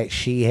was that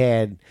she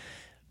had,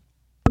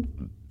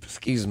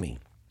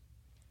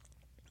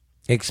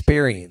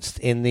 experienced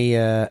in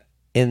the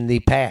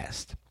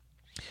past.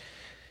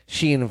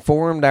 She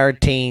informed our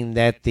team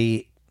that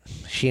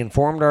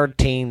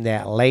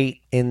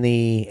late in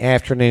the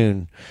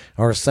afternoon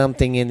or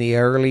something in the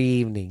early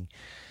evening,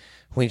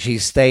 when she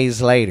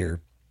stays later,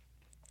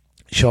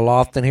 she'll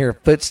often hear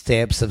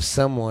footsteps of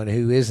someone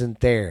who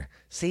isn't there.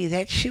 See,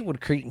 that shit would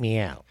creep me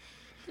out.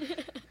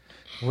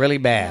 Really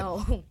bad.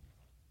 No.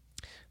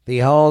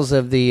 The halls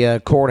of the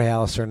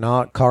courthouse are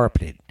not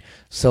carpeted,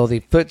 so the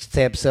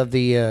footsteps of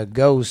the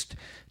ghost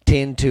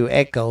tend to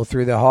echo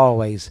through the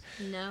hallways.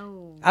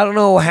 No. I don't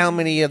know how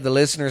many of the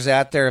listeners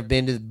out there have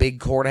been to the big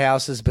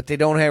courthouses, but they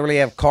don't really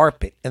have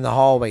carpet in the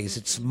hallways.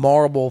 It's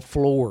marble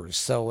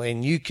floors,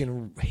 and you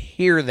can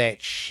hear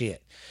that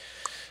shit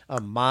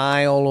a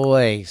mile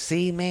away.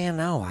 See, man,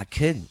 no, I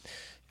couldn't.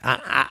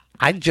 I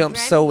jump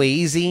so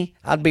easy.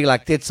 I'd be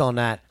like this all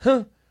night.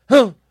 Huh?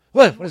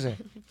 What is that?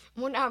 I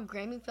wonder how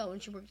Grammy felt when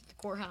she worked at the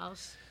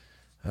courthouse.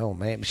 Oh,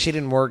 man. She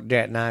didn't work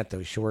that night,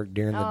 though. She worked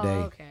during the day.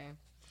 Okay.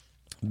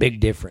 Big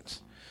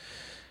difference.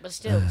 But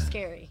still,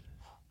 scary.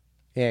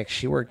 Yeah,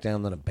 she worked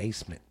down in the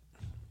basement.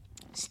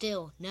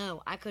 Still,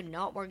 no. I could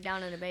not work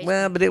down in the basement.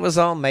 Well, but it was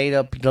all made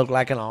up. It looked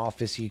like an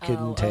office. You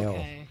couldn't tell.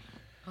 Okay.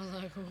 I was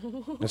like,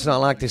 it's not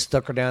like they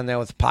stuck her down there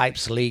with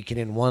pipes leaking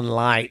in one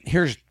light.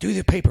 Here's, do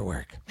the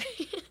paperwork.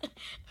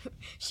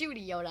 She would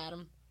have yelled at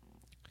him.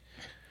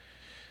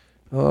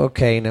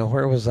 Okay, now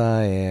where was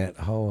I at?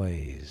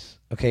 Hallways.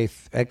 Okay,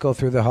 echo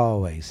through the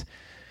hallways.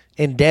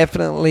 And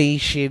definitely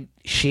she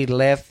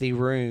left the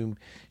room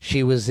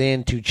she was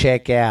in to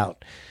check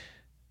out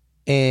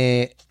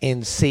and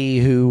see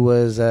who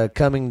was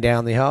coming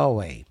down the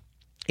hallway.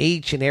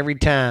 Each and every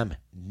time,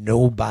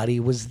 nobody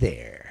was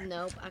there.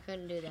 Nope, I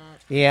couldn't do that.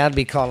 Yeah, I'd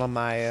be calling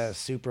my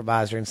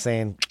supervisor and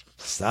saying,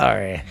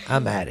 sorry,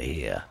 I'm out of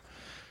here.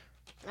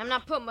 I'm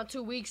not putting my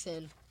 2 weeks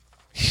in.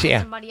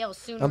 Yeah. Somebody else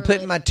sooner. I'm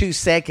putting my 2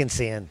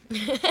 seconds in.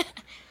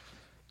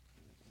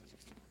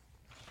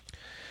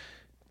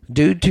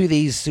 Due to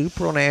these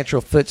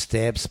supernatural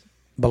footsteps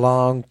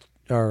belong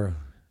to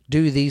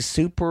the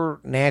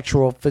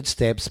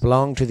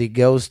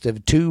ghost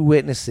of 2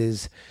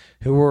 witnesses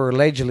who were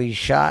allegedly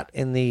shot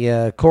in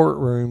the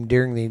courtroom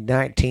during the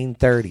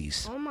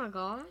 1930s. Oh my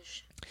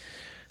gosh.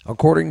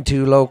 According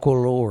to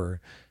local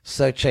lore,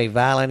 such a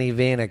violent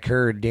event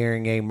occurred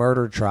during a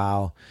murder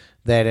trial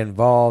that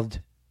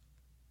involved,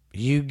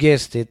 you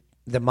guessed it,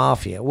 the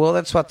mafia. Well,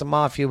 that's what the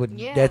mafia would.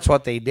 Yeah. That's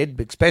what they did,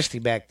 especially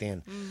back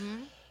then. Mm-hmm.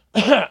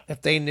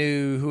 If they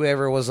knew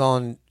whoever was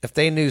on, if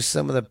they knew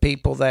some of the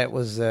people that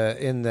was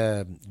in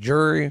the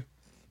jury,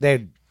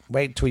 they'd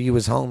wait till you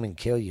was home and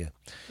kill you.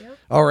 Yep.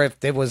 Or if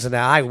there was an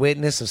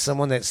eyewitness of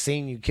someone that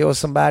seen you kill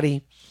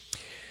somebody,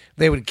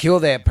 they would kill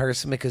that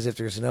person, because if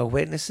there's no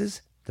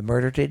witnesses, the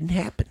murder didn't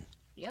happen.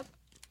 Yep.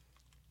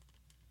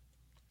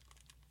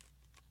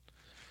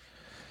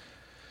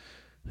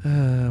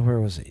 Where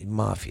was it?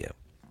 Mafia.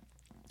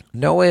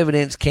 No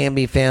evidence can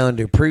be found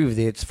to prove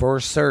this for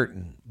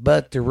certain,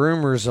 but the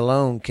rumors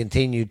alone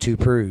continue to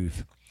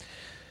prove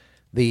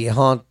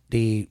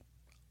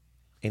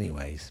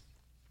anyways.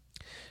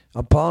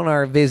 Upon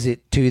our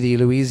visit to the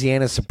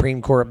Louisiana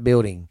Supreme Court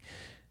building,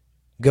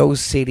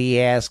 Ghost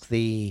City asked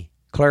the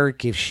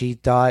clerk if she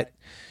thought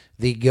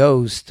the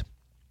ghost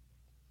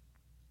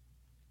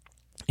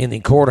in the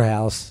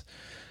courthouse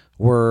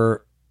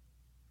were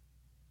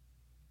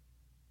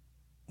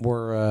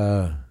malicious,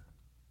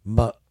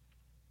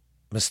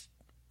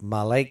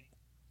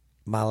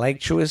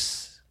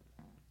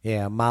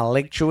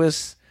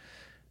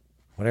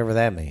 whatever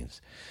that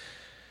means.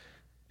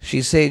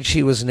 She said she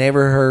has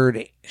never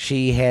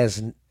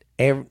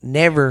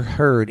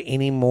heard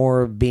any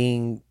more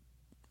being.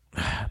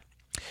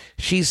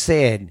 She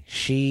said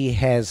she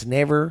has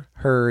never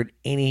heard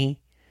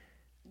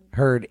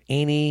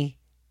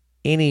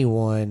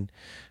anyone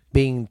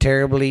being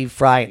terribly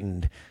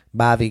frightened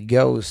by the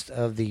ghost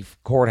of the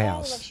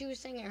courthouse. Oh, like she was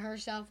singing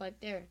herself like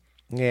there.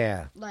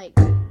 Yeah. Like.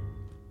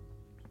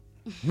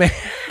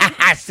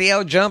 See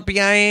how jumpy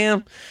I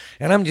am?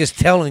 And I'm just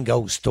telling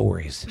ghost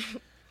stories.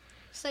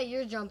 Say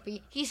you're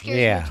jumpy. He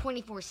scares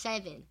me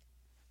 24/7.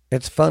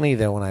 It's funny,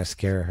 though, when I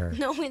scare her.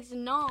 No, it's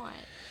not.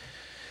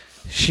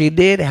 She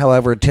did,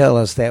 however, tell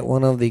us that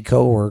one of the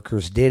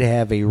co-workers did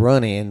have a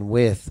run-in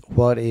with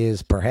what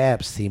is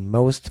perhaps the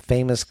most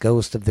famous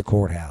ghost of the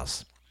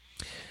courthouse.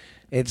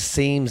 It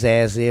seems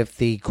as if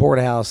the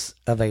courthouse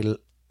of a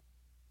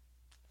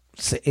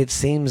it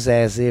seems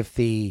as if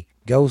the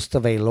ghost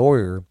of a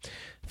lawyer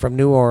from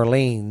New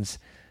Orleans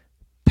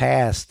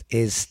past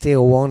is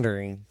still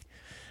wandering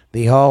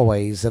the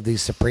hallways of the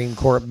Supreme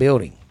Court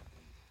building.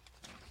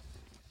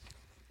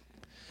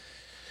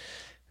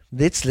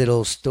 This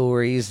little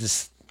story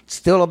is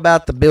still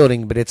about the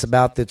building, but it's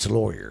about its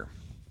lawyer.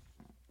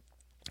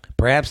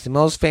 Perhaps the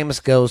most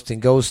famous ghost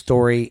and ghost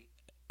story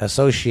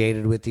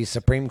associated with the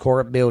Supreme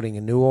Court building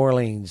in New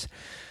Orleans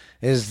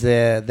is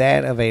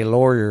that of a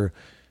lawyer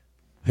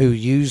who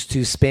used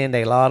to spend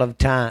a lot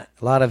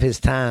of his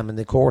time in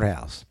the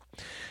courthouse.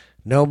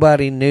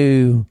 Nobody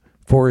knew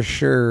for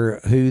sure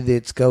who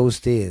this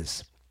ghost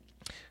is,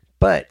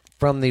 but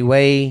from the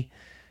way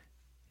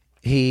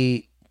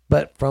he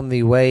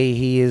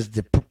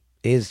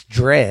is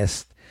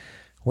dressed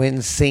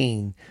when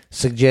seen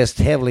suggests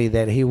heavily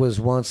that he was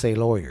once a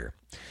lawyer.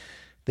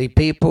 The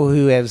people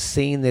who have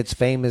seen this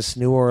famous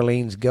New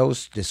Orleans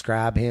ghost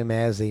describe him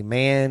as a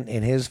man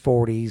in his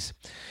 40s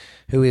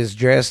who is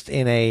dressed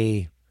in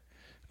a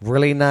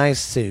really nice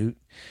suit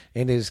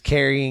and is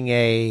carrying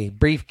a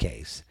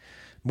briefcase.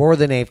 More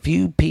than a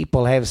few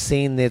people have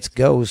seen this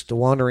ghost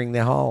wandering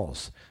the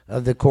halls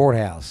of the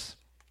courthouse.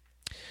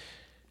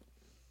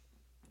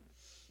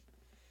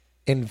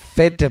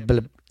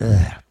 Inventably,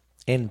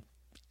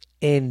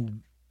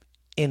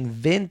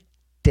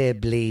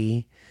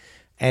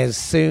 as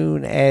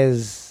soon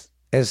as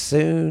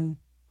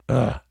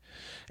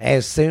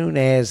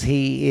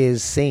he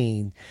is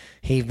seen,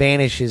 he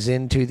vanishes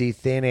into the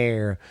thin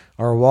air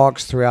or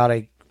walks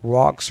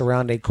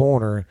around a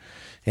corner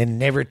and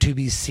never to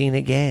be seen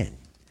again.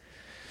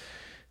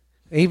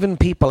 Even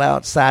people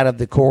outside of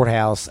the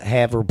courthouse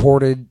have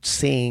reported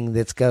seeing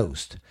this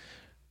ghost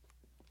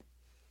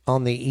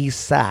on the east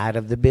side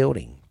of the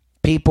building.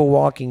 People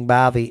walking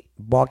by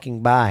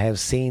have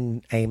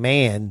seen a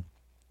man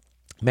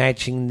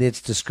matching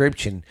this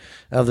description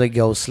of the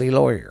ghostly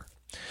lawyer,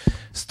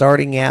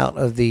 staring out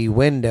of the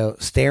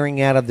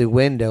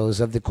windows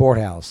of the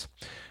courthouse,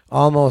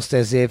 almost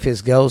as if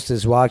his ghost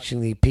is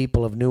watching the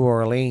people of New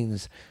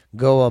Orleans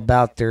go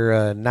about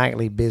their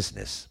nightly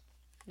business.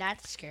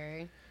 That's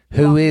scary.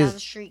 Who Walking is down the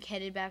street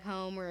headed back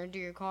home or into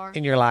your car?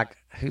 And you're like,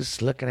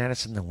 who's looking at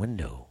us in the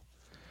window?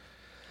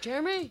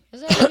 Jeremy,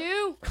 is that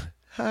you?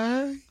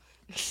 Hi.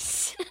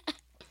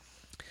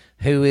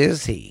 Who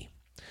is he?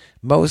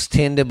 Most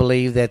tend to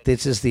believe that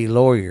this is the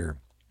lawyer,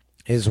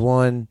 is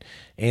one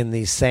and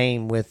the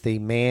same with the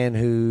man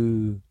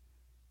who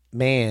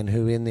in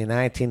the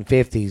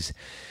 1950s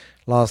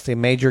lost a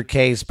major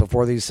case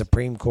before the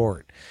Supreme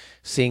Court,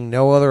 seeing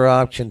no other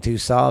option to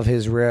solve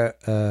his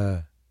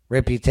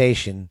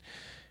reputation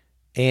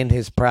and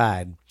his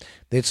pride.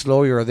 This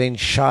lawyer then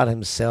shot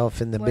himself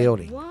in the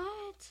building. What?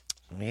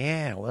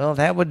 Yeah, well,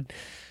 he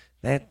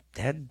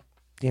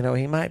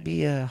might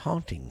be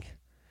haunting.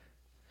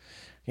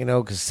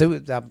 Because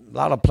a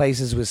lot of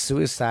places with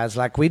suicides,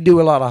 like we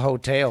do a lot of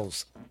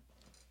hotels.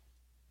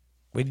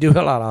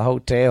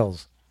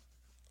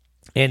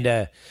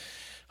 And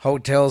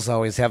hotels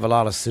always have a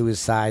lot of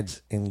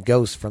suicides and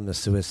ghosts from the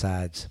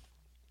suicides.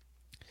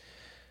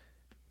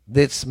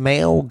 This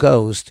male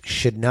ghost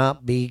should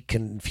not be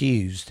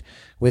confused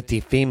with the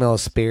female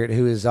spirit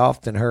who is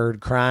often heard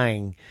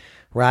crying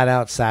right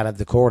outside of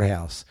the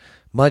courthouse,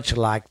 much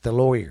like the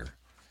lawyer.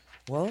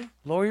 Well,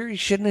 lawyer, you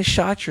shouldn't have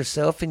shot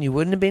yourself and you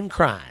wouldn't have been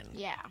crying.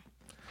 Yeah.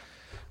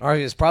 Or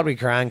he was probably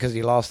crying because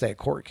he lost that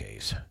court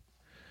case.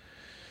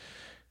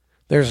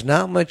 There's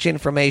not much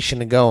information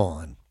to go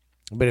on,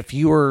 but if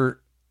you were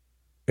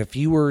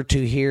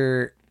to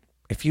hear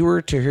a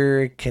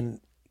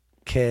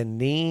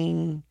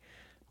keening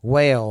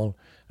wail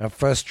of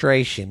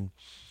frustration,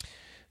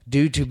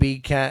 do to be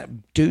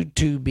kind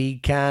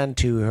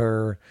to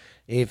her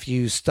if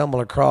you stumble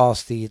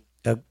across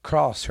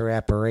her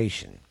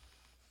apparition.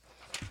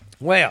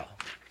 Well,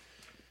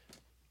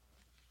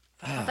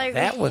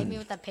 that one me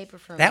with that paper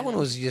for a that minute. one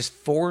was just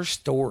 4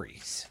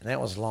 stories, and that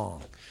was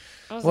long.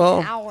 That was Well,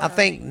 an hour. I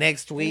think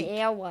next week An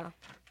hour.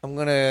 I'm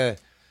gonna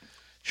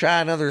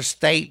try another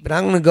state, but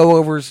I'm gonna go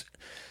over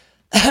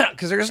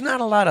because there's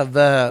not a lot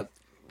of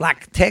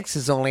like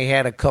Texas only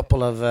had a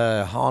couple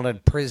of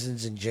haunted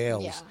prisons and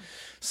jails. Yeah.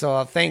 So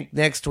I think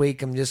next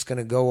week I'm just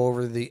gonna go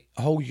over the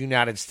whole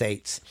United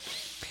States.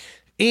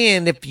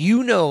 And if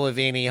you know of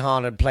any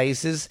haunted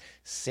places,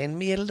 send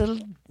me a little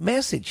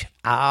message.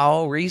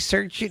 I'll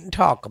research it and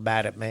talk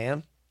about it,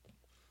 man.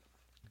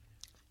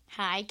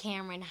 Hi,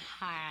 Cameron.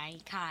 Hi,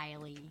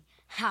 Kylie.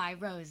 Hi,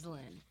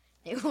 Rosalind.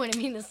 They wanted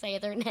me to say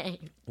their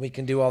name. We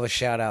can do all the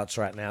shout outs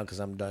right now because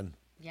I'm done.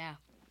 Yeah.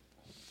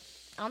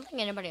 I don't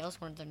think anybody else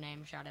wanted their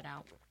name shouted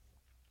out.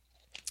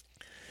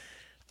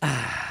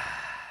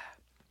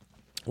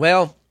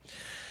 Well,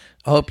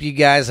 I hope you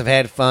guys have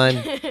had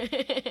fun.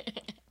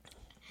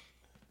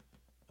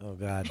 Oh,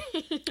 God.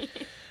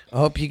 I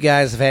hope you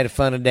guys have had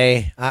fun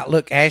today.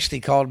 Look, Ashley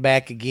called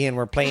back again.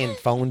 We're playing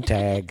phone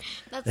tag.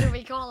 That's what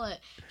we call it.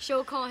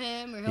 She'll call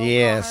him or he'll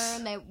Yes.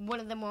 call her and one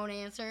of them won't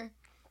answer.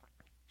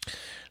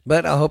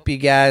 But I hope you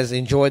guys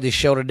enjoyed the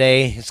show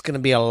today. It's going to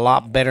be a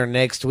lot better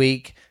next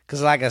week.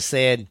 Because like I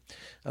said,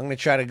 I'm going to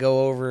try to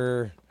go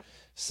over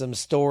some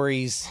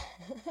stories.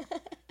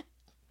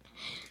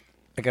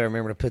 I got to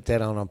remember to put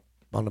that on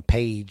a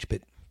page.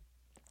 But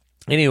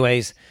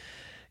anyways,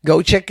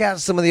 go check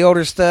out some of the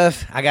older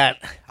stuff. I got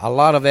a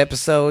lot of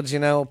episodes,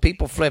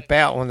 People flip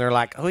out when they're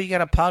like, oh, you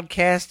got a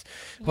podcast?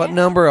 What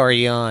number are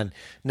you on?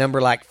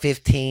 Number like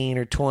 15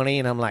 or 20?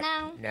 And I'm like,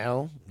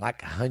 no,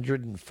 like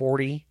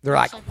 140. They're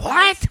like,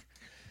 what?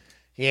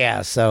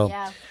 Yeah, so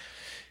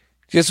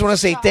just want to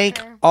say thank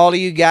all of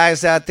you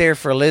guys out there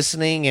for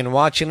listening and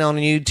watching on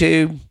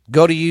YouTube.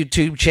 Go to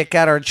YouTube, check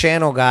out our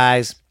channel,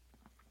 guys.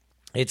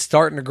 It's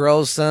starting to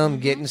grow some,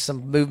 getting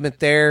some movement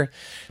there.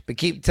 But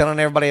keep telling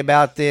everybody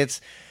about this.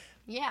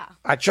 Yeah.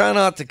 I try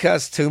not to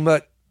cuss too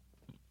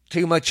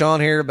much on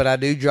here, but I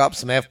do drop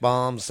some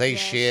F-bombs, say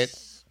shit.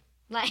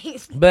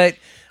 Like, but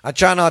I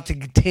try not to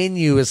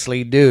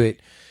continuously do it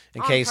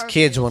in case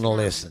kids want to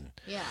listen.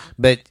 Yeah.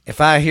 But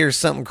if I hear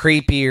something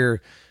creepy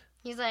or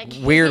he's like,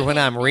 weird when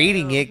I'm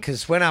reading it,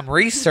 because when I'm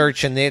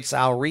researching this,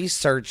 I'll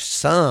research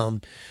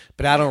some,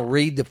 but I don't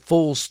read the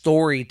full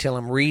story till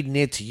I'm reading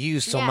it to you,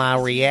 so my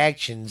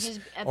reaction's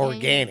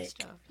organic.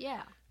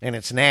 And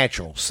it's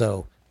natural.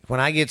 So when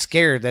I get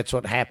scared, that's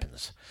what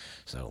happens.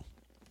 So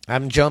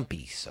I'm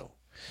jumpy. So,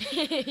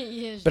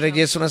 but I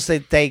just want to say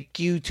thank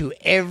you to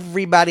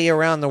everybody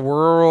around the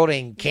world.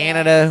 In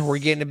Canada, we're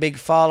getting a big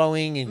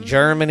following. In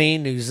Germany,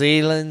 New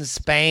Zealand,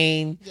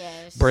 Spain,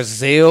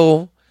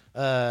 Brazil.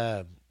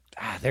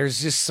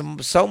 There's just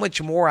so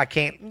much more. I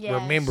can't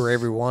remember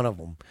every one of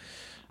them.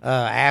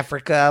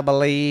 Africa, I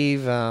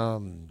believe.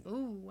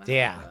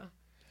 Yeah.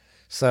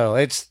 So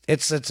it's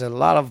a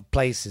lot of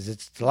places.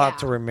 It's a lot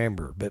to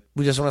remember. But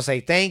we just want to say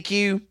thank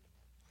you.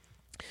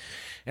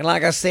 And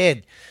like I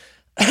said,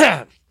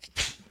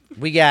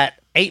 we got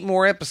 8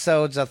 more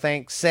episodes. I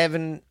think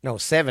 7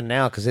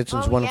 now because this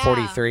one's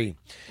 143.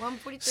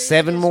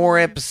 7 more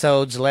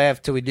episodes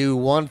left till we do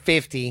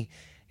 150.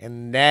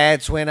 And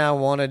that's when I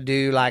want to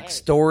do like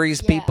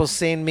stories people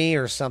send me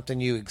or something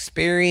you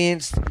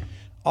experienced.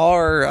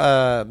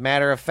 Or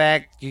matter of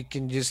fact, you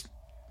can just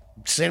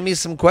send me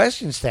some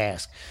questions to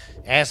ask.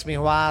 Ask me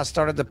why I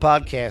started the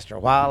podcast or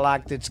why I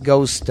liked its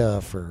ghost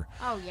stuff or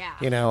I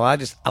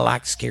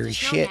like scary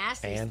shit,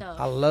 man. Stuff.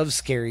 I love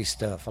scary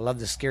stuff. I love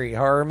the scary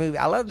horror movie.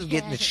 I love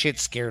getting the shit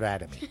scared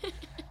out of me.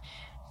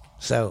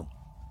 So,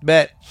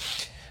 but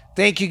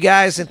thank you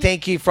guys and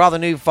thank you for all the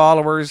new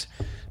followers.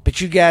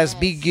 But you guys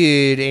be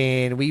good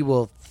and we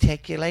will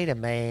take you later,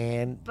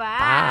 man.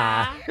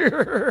 Bye.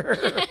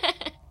 Bye.